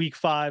 since week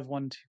 5,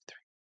 1, 2,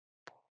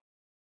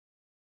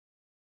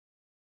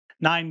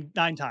 3,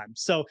 9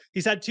 times. So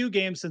he's had 2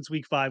 games since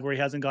week 5 where he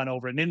hasn't gone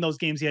over, and in those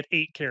games he had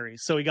 8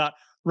 carries. So he got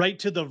right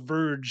to the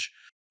verge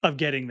of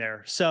getting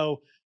there.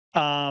 So,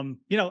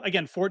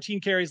 again,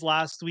 14 carries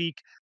last week.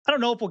 I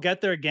don't know if we'll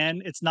get there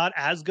again. It's not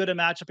as good a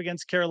matchup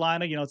against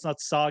Carolina. It's not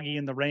soggy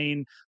in the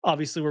rain.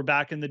 Obviously, we're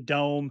back in the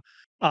dome.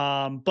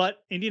 But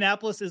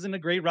Indianapolis isn't a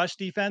great rush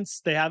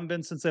defense. They haven't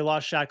been since they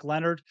lost Shaq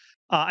Leonard.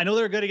 I know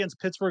they were good against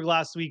Pittsburgh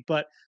last week,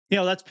 but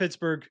that's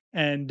Pittsburgh,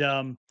 and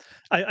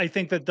I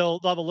think that they'll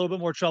have a little bit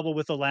more trouble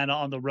with Atlanta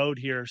on the road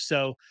here.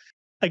 So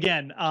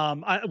again,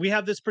 we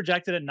have this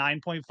projected at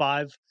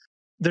 9.5.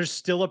 There's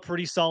still a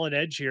pretty solid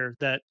edge here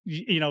that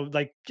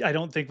like I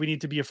don't think we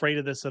need to be afraid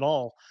of this at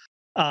all.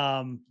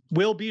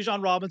 Will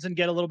Bijan Robinson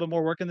get a little bit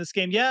more work in this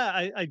game? Yeah,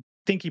 I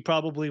think he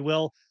probably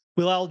will.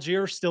 Will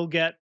Algier still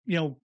get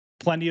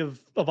plenty of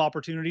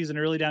opportunities and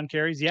early down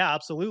carries? Yeah,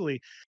 absolutely.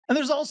 And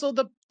there's also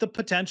the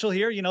potential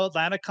here.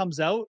 Atlanta comes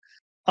out.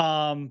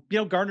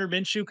 Gardner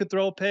Minshew could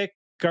throw a pick.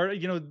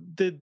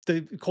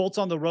 The Colts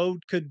on the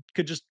road could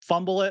just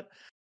fumble it.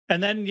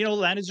 And then,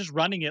 Atlanta's just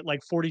running it like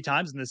 40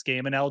 times in this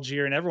game, and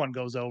Algier and everyone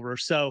goes over.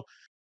 So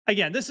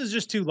again, this is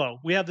just too low.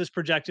 We have this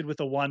projected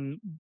with a one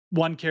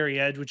carry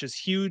edge, which is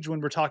huge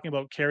when we're talking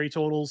about carry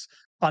totals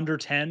under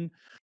 10.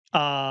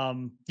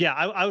 Yeah,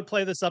 I would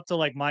play this up to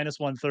like minus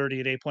 130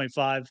 at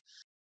 8.5.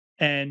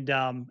 And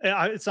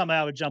it's something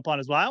I would jump on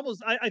as well.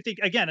 I think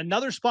again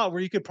another spot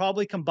where you could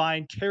probably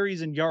combine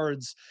carries and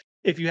yards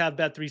if you have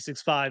bet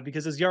 365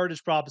 because his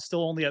yardage prop is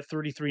still only at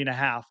 33 and a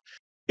half.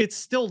 It's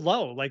still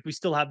low. Like we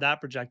still have that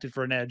projected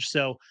for an edge.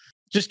 So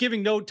just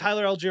giving no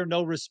Tyler Algier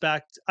no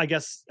respect. I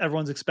guess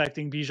everyone's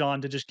expecting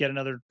Bijan to just get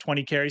another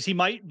 20 carries. He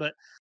might, but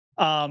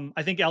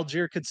I think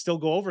Algier could still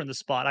go over in the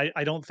spot.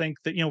 I don't think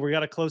that, we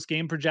got a close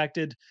game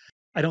projected.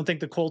 I don't think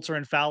the Colts are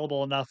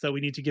infallible enough that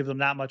we need to give them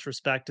that much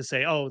respect to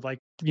say, oh, like,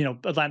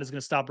 Atlanta's going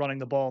to stop running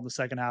the ball in the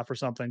second half or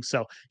something.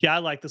 So, yeah, I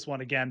like this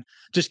one again.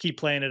 Just keep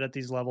playing it at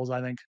these levels,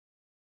 I think.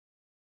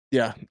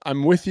 Yeah,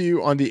 I'm with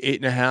you on the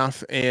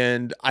 8.5,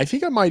 and I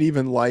think I might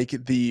even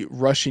like the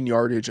rushing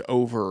yardage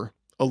over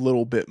a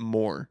little bit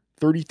more.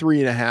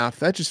 33.5,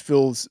 that just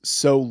feels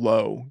so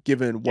low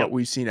given Yep. what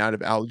we've seen out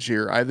of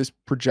Algier. I have this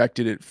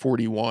projected at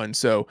 41.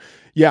 So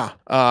yeah,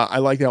 I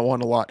like that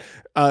one a lot.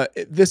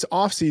 This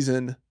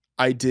offseason,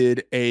 I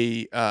did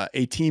a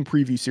team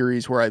preview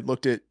series where I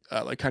looked at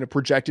like kind of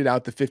projected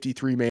out the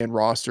 53-man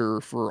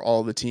roster for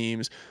all the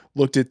teams,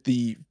 looked at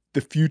the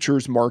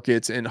futures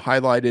markets and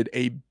highlighted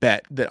a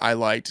bet that I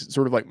liked,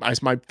 sort of like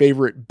my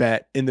favorite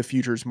bet in the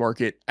futures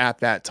market at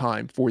that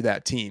time for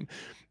that team.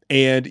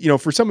 And,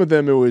 for some of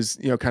them, it was,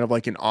 kind of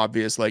like an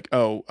obvious, like,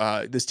 oh,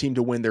 this team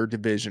to win their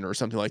division or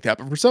something like that.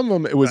 But for some of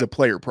them, it was Okay. a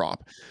player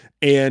prop.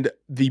 And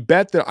the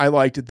bet that I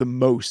liked the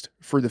most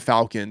for the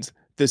Falcons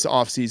this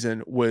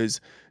offseason was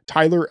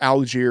Tyler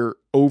Algier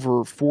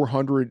over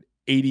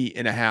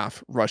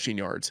 480.5 rushing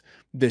yards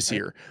this Right.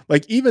 year.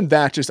 Like, even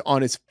that just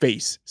on its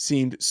face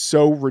seemed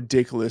so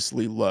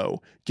ridiculously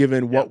low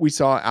given Yep. what we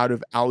saw out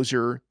of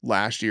Algier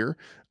last year.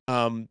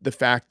 The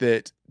fact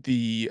that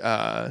the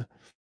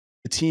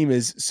team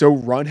is so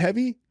run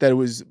heavy that it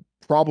was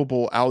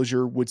probable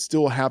Algier would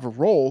still have a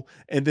role.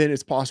 And then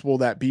it's possible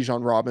that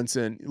Bijan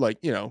Robinson, like,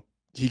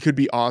 he could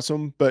be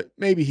awesome, but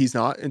maybe he's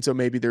not. And so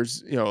maybe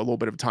there's, a little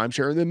bit of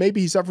timeshare. And then maybe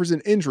he suffers an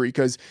injury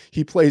because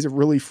he plays a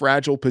really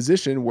fragile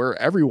position where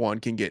everyone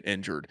can get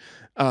injured.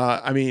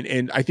 I mean,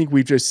 and I think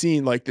we've just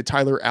seen like the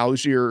Tyler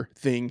Algier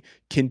thing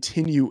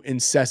continue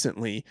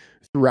incessantly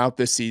throughout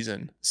this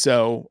season.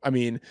 So, I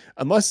mean,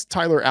 unless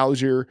Tyler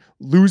Algier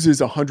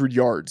loses 100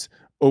 yards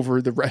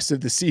over the rest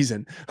of the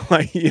season.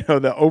 Like,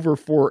 the over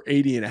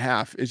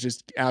 480.5 is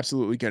just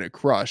absolutely going to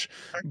crush.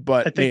 I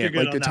But think you're man,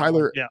 good like on that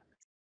one.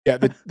 Yeah.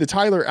 the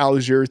Tyler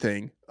Algier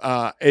thing,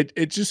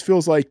 it just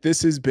feels like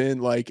this has been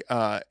like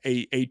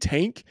a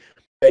tank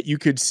that you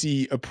could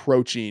see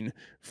approaching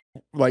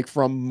like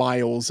from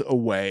miles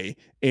away,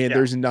 and Yeah.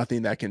 there's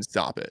nothing that can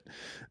stop it.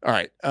 All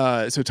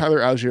right. So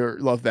Tyler Algier,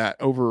 love that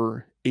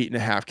over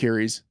 8.5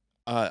 carries.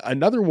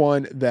 Another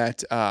one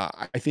that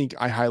I think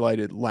I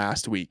highlighted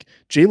last week,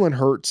 Jalen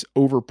Hurts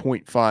over zero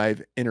point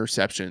 0.5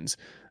 interceptions.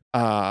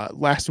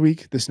 Last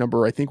week, this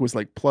number I think was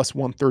like plus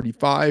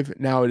 135.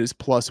 Now it is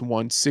plus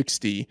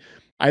 160.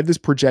 I have this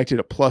projected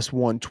at plus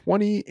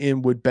 120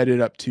 and would bet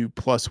it up to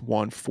plus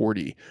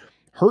 140.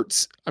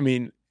 Hurts, I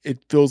mean, it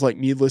feels like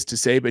needless to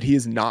say, but he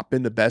has not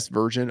been the best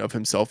version of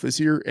himself this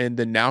year. And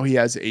then now he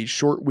has a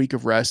short week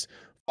of rest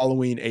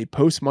following a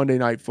post Monday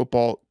Night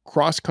Football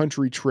cross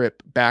country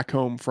trip back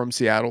home from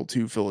Seattle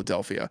to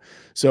Philadelphia.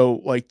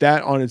 So, like,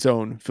 that on its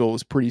own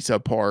feels pretty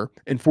subpar.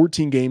 In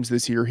 14 games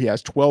this year, he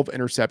has 12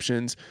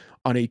 interceptions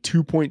on a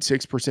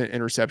 2.6%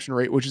 interception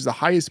rate, which is the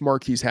highest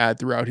mark he's had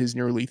throughout his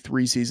nearly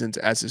 3 seasons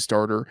as a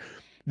starter.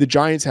 The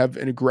Giants have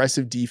an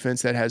aggressive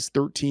defense that has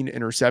 13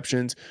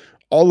 interceptions,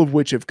 all of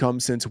which have come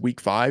since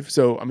week 5.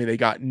 So, I mean, they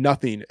got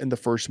nothing in the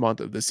first month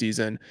of the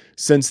season.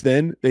 Since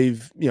then,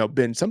 they've,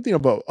 been something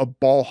of a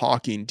ball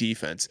hawking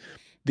defense.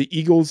 The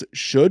Eagles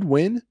should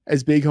win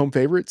as big home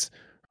favorites.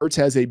 Hurts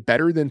has a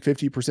better than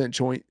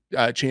 50%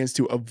 chance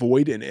to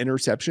avoid an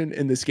interception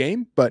in this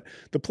game, but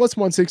the plus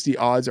 160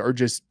 odds are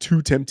just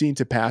too tempting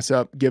to pass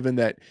up given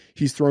that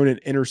he's thrown an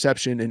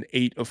interception in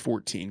 8 of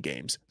 14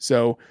 games.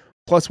 So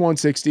plus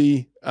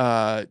 160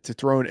 to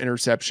throw an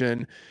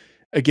interception.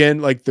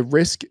 Again, like the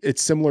risk,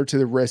 it's similar to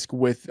the risk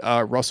with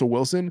Russell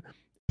Wilson.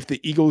 If the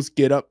Eagles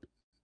get up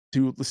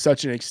to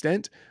such an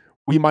extent,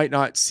 we might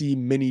not see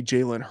many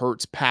Jalen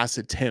Hurts pass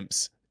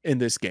attempts in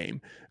this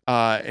game.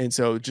 And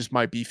so it just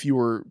might be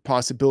fewer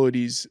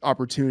possibilities,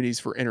 opportunities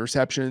for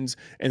interceptions.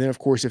 And then, of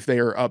course, if they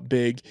are up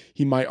big,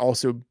 he might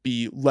also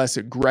be less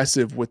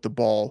aggressive with the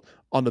ball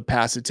on the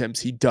pass attempts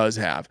he does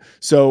have.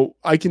 So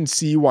I can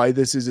see why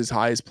this is as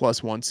high as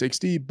plus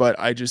 160, but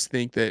I just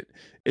think that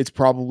it's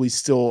probably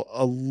still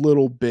a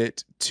little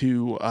bit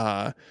too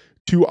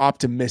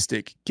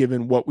optimistic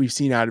given what we've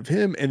seen out of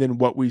him and then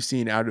what we've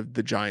seen out of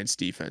the Giants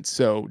defense.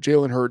 So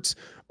Jalen Hurts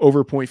over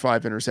zero point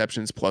 0.5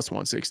 interceptions plus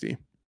 160.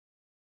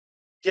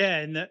 Yeah,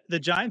 and the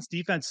Giants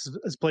defense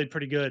has played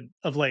pretty good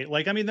of late.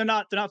 Like, I mean, they're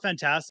not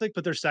fantastic,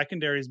 but their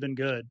secondary has been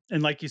good.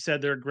 And like you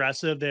said, they're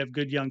aggressive. They have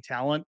good young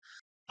talent.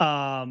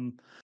 Um,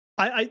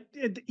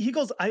 the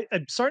Eagles.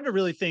 I'm starting to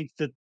really think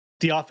that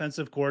the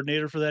offensive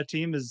coordinator for that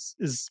team is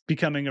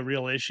becoming a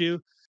real issue.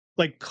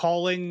 Like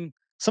calling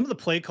some of the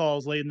play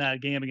calls late in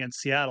that game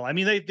against Seattle. I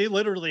mean, they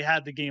literally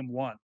had the game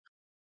won,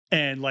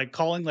 and like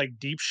calling like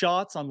deep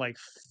shots on like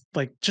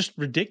just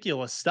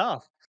ridiculous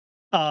stuff.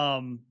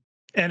 Um,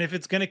 and if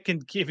he's gonna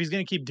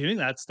keep doing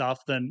that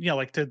stuff, then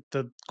like to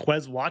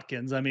Quez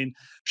Watkins. I mean,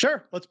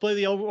 sure, let's play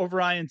the over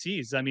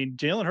ints. I mean,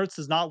 Jalen Hurts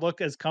does not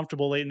look as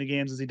comfortable late in the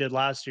games as he did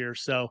last year.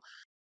 So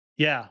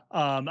yeah,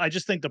 I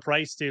just think the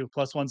price too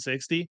plus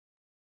 160.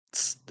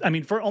 I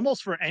mean, for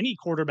almost for any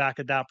quarterback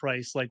at that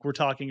price, like we're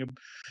talking,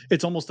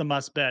 it's almost a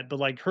must bet. But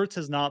like Hurts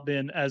has not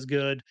been as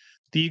good.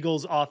 The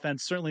Eagles'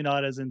 offense certainly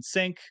not as in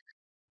sync.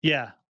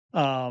 Yeah,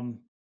 um,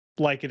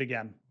 like it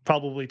again.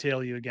 Probably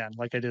tail you again,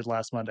 like I did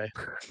last Monday.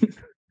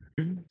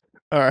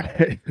 All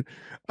right.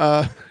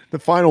 Uh, the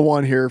final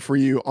one here for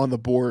you on the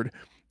board.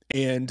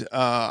 And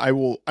I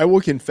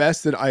will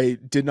confess that I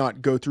did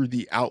not go through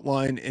the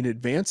outline in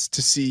advance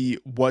to see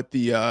what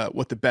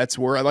the bets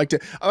were. I like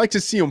to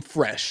see them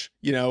fresh,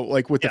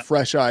 like with the Yeah,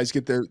 fresh eyes,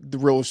 get the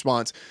real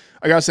response.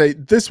 I gotta say,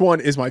 this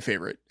one is my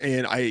favorite,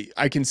 and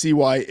I can see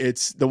why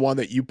it's the one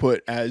that you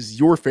put as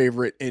your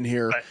favorite in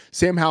here. right.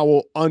 Sam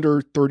Howell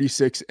under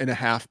 36 and a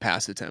half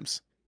pass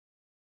attempts.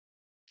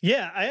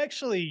 Yeah, I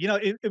actually,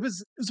 it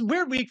was a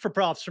weird week for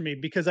props for me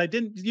because I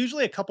didn't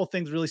usually a couple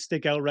things really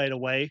stick out right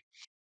away.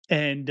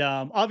 And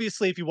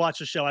obviously, if you watch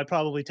the show, I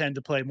probably tend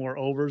to play more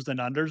overs than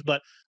unders,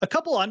 but a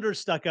couple unders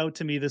stuck out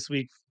to me this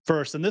week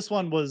first, and this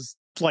one was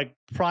like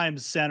prime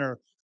center.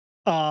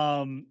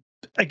 Um,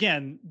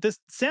 Again, this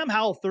Sam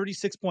Howell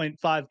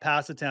 36.5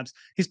 pass attempts.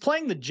 He's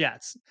playing the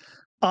Jets.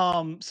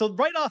 So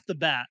right off the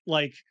bat,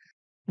 like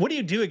what do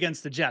you do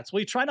against the Jets? Well,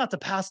 you try not to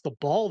pass the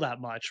ball that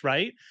much,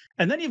 right?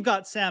 And then you've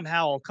got Sam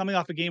Howell coming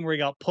off a game where he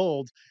got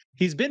pulled.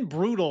 He's been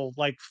brutal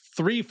like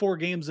 3, 4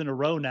 games in a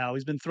row now.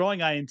 He's been throwing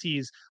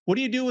INTs. What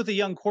do you do with a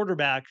young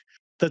quarterback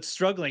that's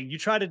struggling? You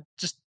try to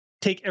just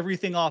take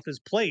everything off his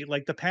plate,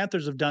 like the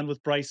Panthers have done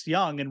with Bryce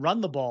Young, and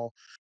run the ball.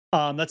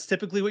 That's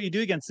typically what you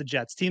do against the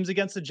Jets. Teams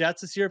against the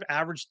Jets this year have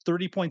averaged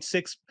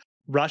 30.6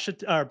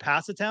 or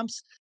pass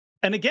attempts.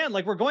 And again,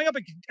 like we're going up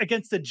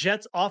against the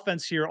Jets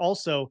offense here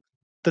also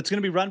that's going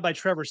to be run by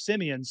Trevor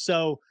Simeon.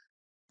 So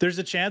there's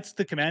a chance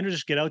the Commanders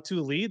just get out to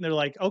a lead and they're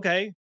like,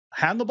 okay,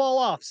 hand the ball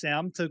off,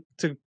 Sam,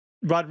 to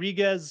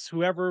Rodriguez,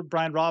 whoever,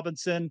 Brian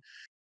Robinson,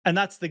 and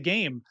that's the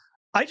game.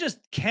 I just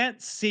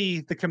can't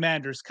see the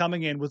Commanders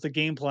coming in with a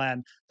game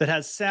plan that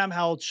has Sam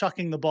Howell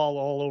chucking the ball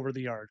all over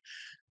the yard.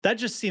 That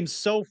just seems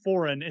so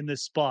foreign in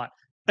this spot.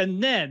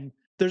 And then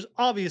there's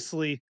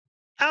obviously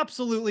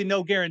absolutely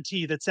no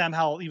guarantee that Sam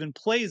Howell even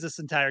plays this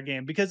entire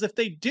game because if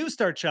they do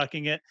start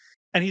chucking it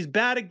and he's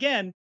bad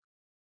again,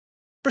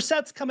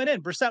 Brissett's coming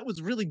in. Brissett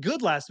was really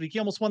good last week. He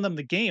almost won them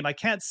the game. I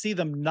can't see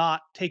them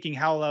not taking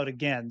Howell out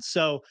again.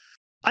 So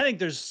I think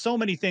there's so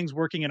many things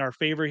working in our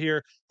favor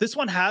here. This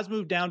one has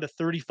moved down to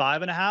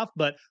 35 and a half,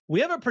 but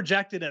we have it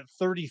projected at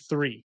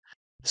 33.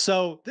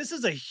 So this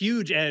is a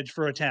huge edge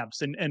for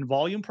attempts and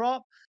volume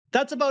prop.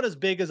 That's about as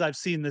big as I've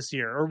seen this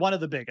year, or one of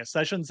the biggest.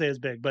 I shouldn't say as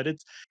big, but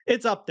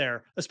it's up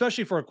there,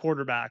 especially for a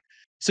quarterback.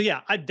 So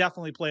yeah, I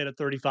definitely play it at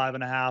 35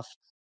 and a half.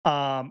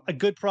 A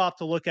good prop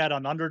to look at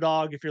on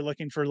underdog if you're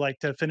looking for like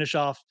to finish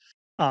off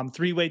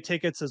three-way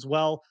tickets as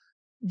well.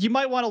 You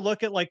might want to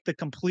look at like the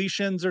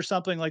completions or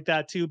something like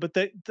that too. But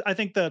I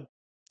think the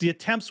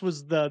attempts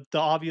was the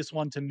obvious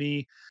one to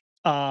me.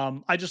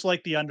 I just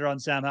like the under on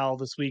Sam Howell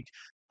this week.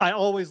 I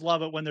always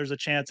love it when there's a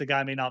chance a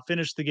guy may not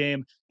finish the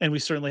game, and we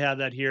certainly have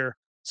that here.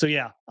 So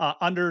yeah,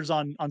 unders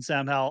on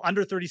Sam Howell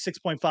under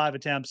 36.5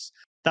 attempts.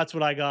 That's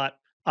what I got.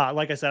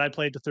 Like I said, I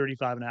played to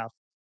 35 and a half.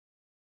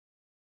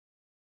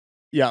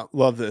 Yeah,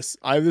 love this.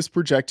 I have this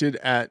projected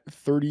at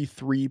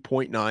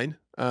 33.9.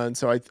 And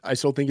so I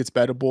still think it's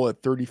bettable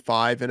at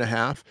 35 and a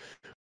half.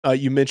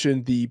 You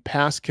mentioned the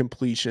pass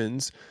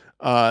completions.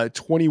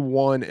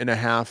 21 and a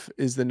half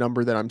is the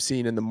number that I'm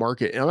seeing in the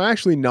market. And I'm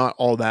actually not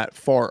all that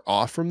far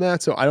off from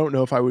that. So I don't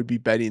know if I would be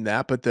betting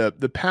that, but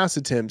the pass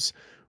attempts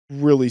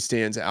really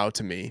stands out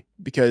to me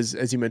because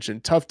as you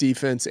mentioned, tough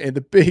defense and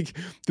the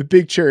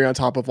big cherry on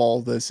top of all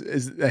of this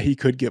is that he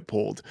could get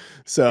pulled. Yep.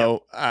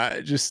 So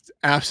I just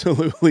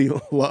absolutely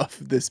love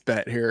this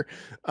bet here.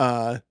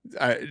 I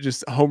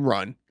just home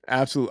run.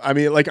 Absolutely. I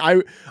mean, like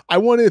I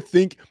want to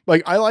think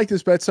like I like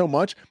this bet so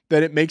much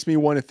that it makes me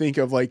want to think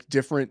of like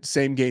different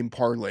same game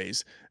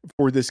parlays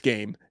for this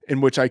game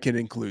in which I can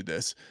include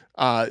this.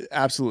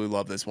 Absolutely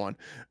love this one.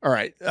 All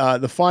right.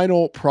 The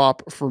final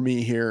prop for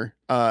me here,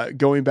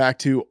 going back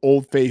to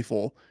Old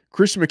Faithful,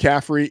 Christian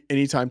McCaffrey,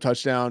 anytime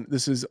touchdown.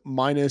 This is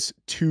minus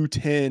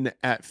 210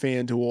 at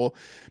FanDuel.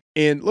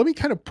 And let me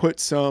kind of put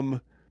some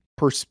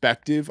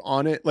perspective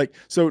on it. Like,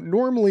 so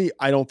normally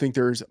I don't think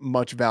there's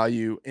much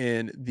value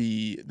in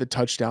the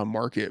touchdown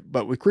market,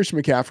 but with Christian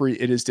McCaffrey,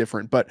 it is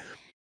different. But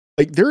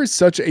like there is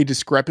such a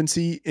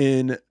discrepancy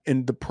in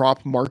the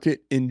prop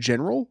market in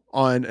general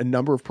on a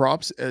number of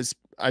props, as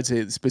I'd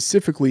say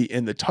specifically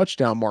in the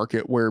touchdown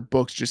market where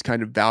books just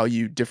kind of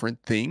value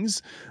different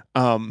things.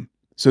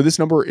 So this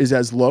number is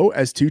as low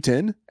as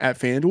 210 at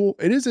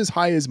FanDuel. It is as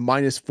high as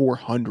minus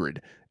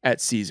 400 at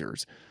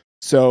Caesars.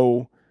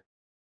 So,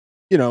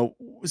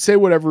 say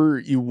whatever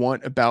you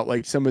want about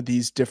like some of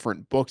these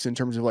different books in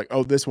terms of like,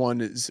 oh, this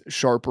one is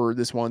sharper,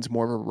 this one's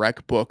more of a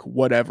rec book,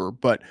 whatever.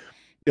 But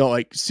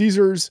like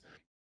Caesars,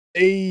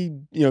 they,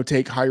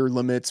 take higher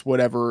limits,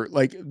 whatever.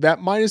 Like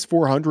that minus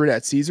 400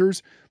 at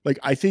Caesars, like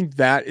I think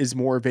that is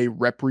more of a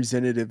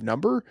representative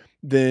number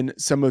than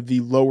some of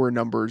the lower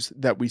numbers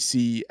that we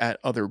see at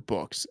other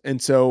books.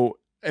 And so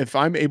if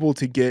I'm able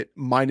to get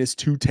minus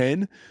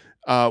 210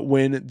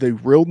 when the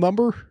real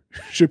number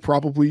should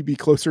probably be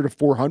closer to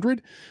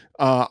 400,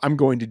 I'm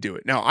going to do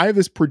it. Now, I have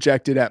this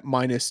projected at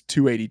minus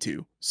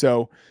 282.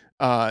 So,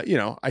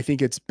 I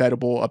think it's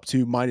bettable up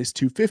to minus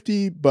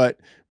 250, but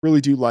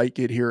really do like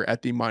it here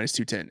at the minus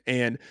 210.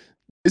 And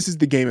this is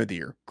the game of the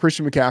year.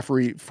 Christian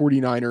McCaffrey,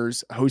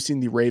 49ers hosting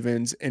the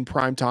Ravens in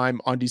prime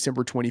time on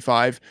December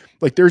 25.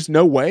 Like, there's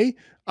no way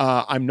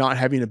I'm not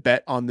having a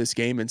bet on this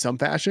game in some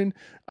fashion.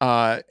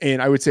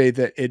 And I would say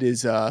that it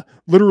is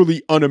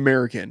literally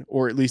un-American,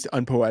 or at least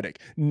unpoetic,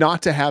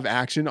 not to have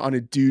action on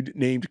a dude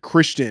named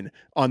Christian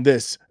on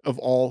this of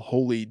all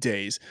holy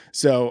days.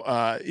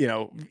 So,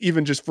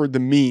 even just for the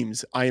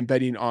memes, I am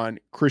betting on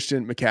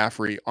Christian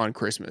McCaffrey on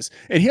Christmas.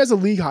 And he has a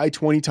league high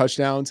 20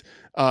 touchdowns,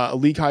 a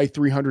league high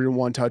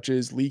 301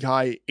 touches, league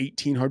high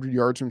 1,800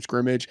 yards from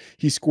scrimmage.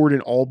 He scored in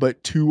all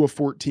but 2 of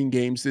 14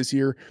 games this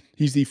year.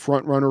 He's the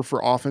front runner for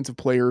offensive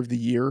player of the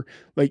year.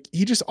 Like,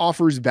 he just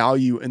offers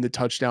value in the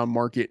touchdown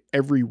market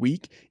every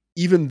week.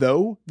 Even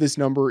though this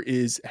number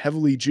is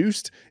heavily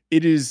juiced,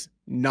 it is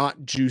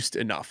not juiced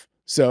enough.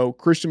 So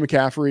Christian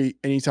McCaffrey,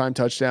 anytime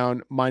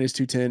touchdown, minus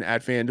 210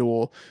 at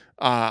FanDuel.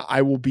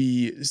 I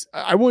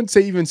wouldn't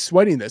say even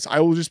sweating this. I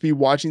will just be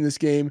watching this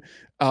game,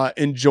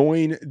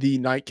 enjoying the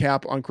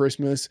nightcap on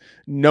Christmas,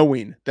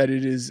 knowing that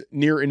it is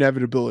near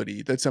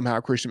inevitability that somehow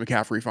Christian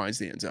McCaffrey finds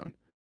the end zone.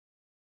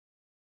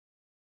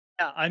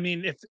 Yeah, I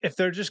mean, if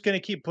they're just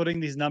gonna keep putting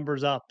these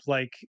numbers up,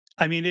 like,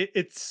 I mean,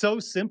 it's so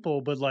simple,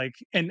 but like,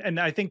 and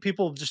I think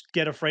people just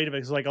get afraid of it.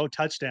 It's like, oh,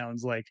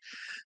 touchdowns, like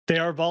they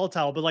are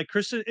volatile, but like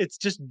Christian, it's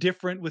just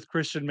different with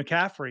Christian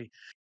McCaffrey.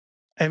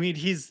 I mean,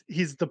 he's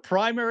the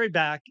primary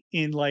back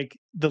in like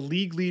the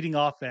league leading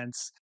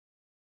offense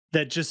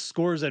that just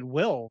scores at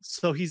will.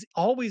 So he's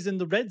always in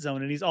the red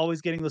zone and he's always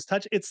getting those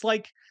touch. It's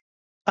like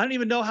I don't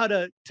even know how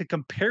to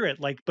compare it.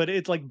 Like, but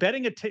it's like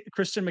betting a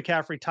Christian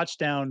McCaffrey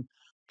touchdown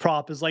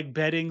prop is like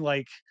betting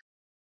like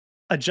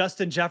a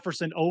Justin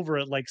Jefferson over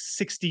at like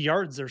 60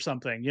 yards or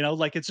something.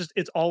 Like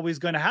it's always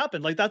going to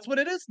happen. Like that's what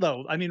it is,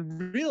 though. I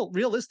mean,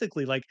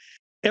 realistically, like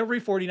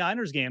every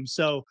 49ers game.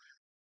 So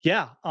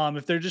yeah,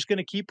 if they're just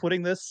gonna keep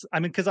putting this, I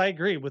mean, because I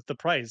agree with the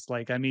price.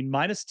 Like, I mean,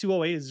 minus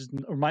 208 is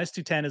or minus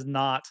 210 is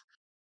not.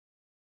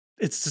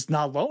 It's just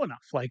not low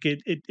enough. Like,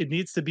 it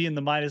needs to be in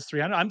the minus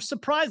 300. I'm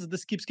surprised that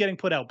this keeps getting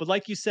put out, but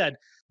like you said,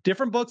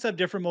 different books have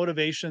different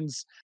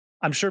motivations.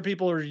 I'm sure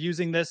people are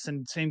using this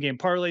in same game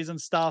parlays and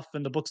stuff,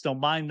 and the books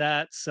don't mind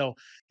that, so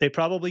they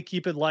probably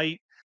keep it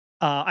light.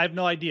 I have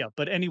no idea,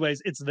 but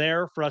anyways, it's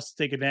there for us to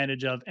take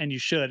advantage of, and you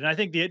should. And I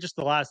think the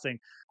last thing,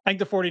 I think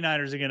the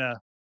 49ers are gonna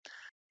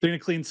they're gonna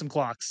clean some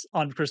clocks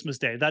on Christmas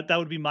Day. That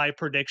would be my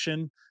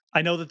prediction.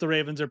 I know that the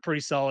Ravens are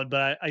pretty solid,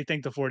 but I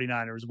think the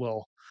 49ers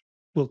will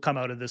come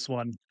out of this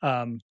one,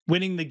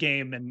 winning the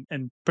game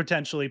and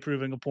potentially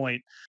proving a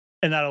point,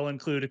 and that'll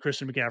include a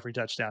Christian McCaffrey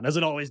touchdown, as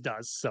it always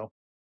does. So,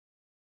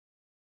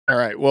 All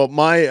right. Well,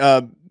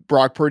 my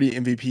Brock Purdy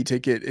MVP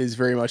ticket is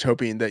very much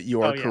hoping that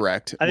you oh are yeah,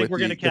 correct I think with we're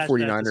gonna the cash that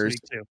this 49ers. week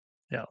too.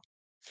 Yeah,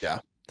 Yeah.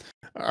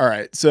 All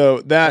right. So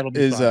that that'll be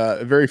is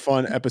fun. a very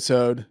fun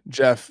episode.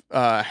 Jeff,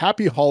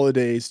 happy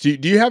holidays. Do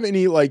you have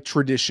any like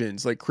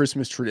traditions, like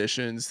Christmas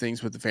traditions,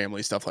 things with the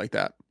family, stuff like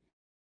that?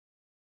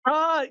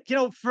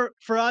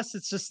 For us,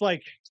 it's just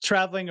like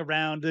traveling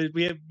around.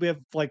 We have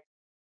like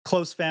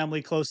close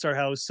family close to our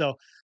house. So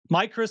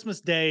my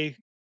Christmas day,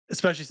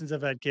 especially since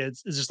I've had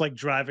kids, is just like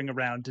driving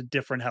around to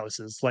different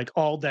houses like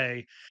all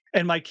day,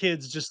 and my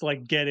kids just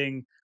like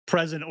getting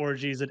present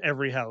orgies at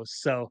every house.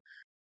 So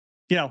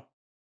you know,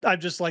 I'm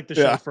just like the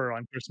Yeah. chauffeur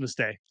on Christmas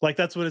Day. Like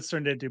that's what it's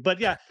turned into. But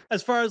yeah,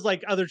 as far as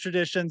like other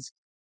traditions,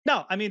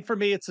 no, I mean for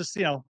me it's just,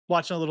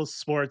 watching a little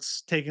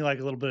sports, taking like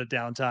a little bit of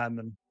downtime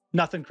and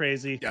nothing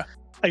crazy. Yeah.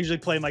 I usually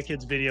play my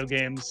kids video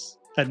games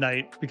at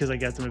night because I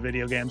get them a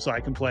video game so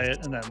I can play it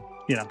and then,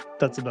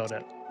 that's about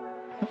it.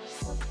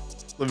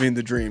 Living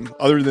the dream,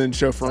 other than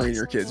chauffeuring Yes.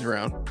 your kids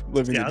around,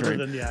 living the Yeah, other dream.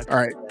 than the All actual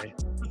right. play.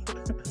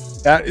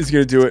 That is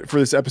going to do it for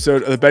this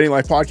episode of the Betting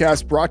Life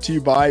podcast, brought to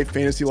you by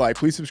Fantasy Life.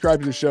 Please subscribe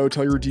to the show,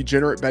 tell your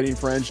degenerate betting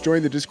friends,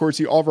 join the Discord,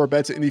 see all of our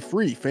bets in the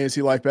free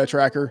Fantasy Life bet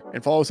tracker,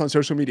 and follow us on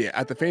social media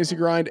at The Fantasy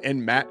Grind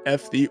and Matt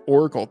F. The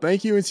Oracle.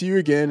 Thank you, and see you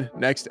again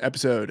next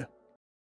episode.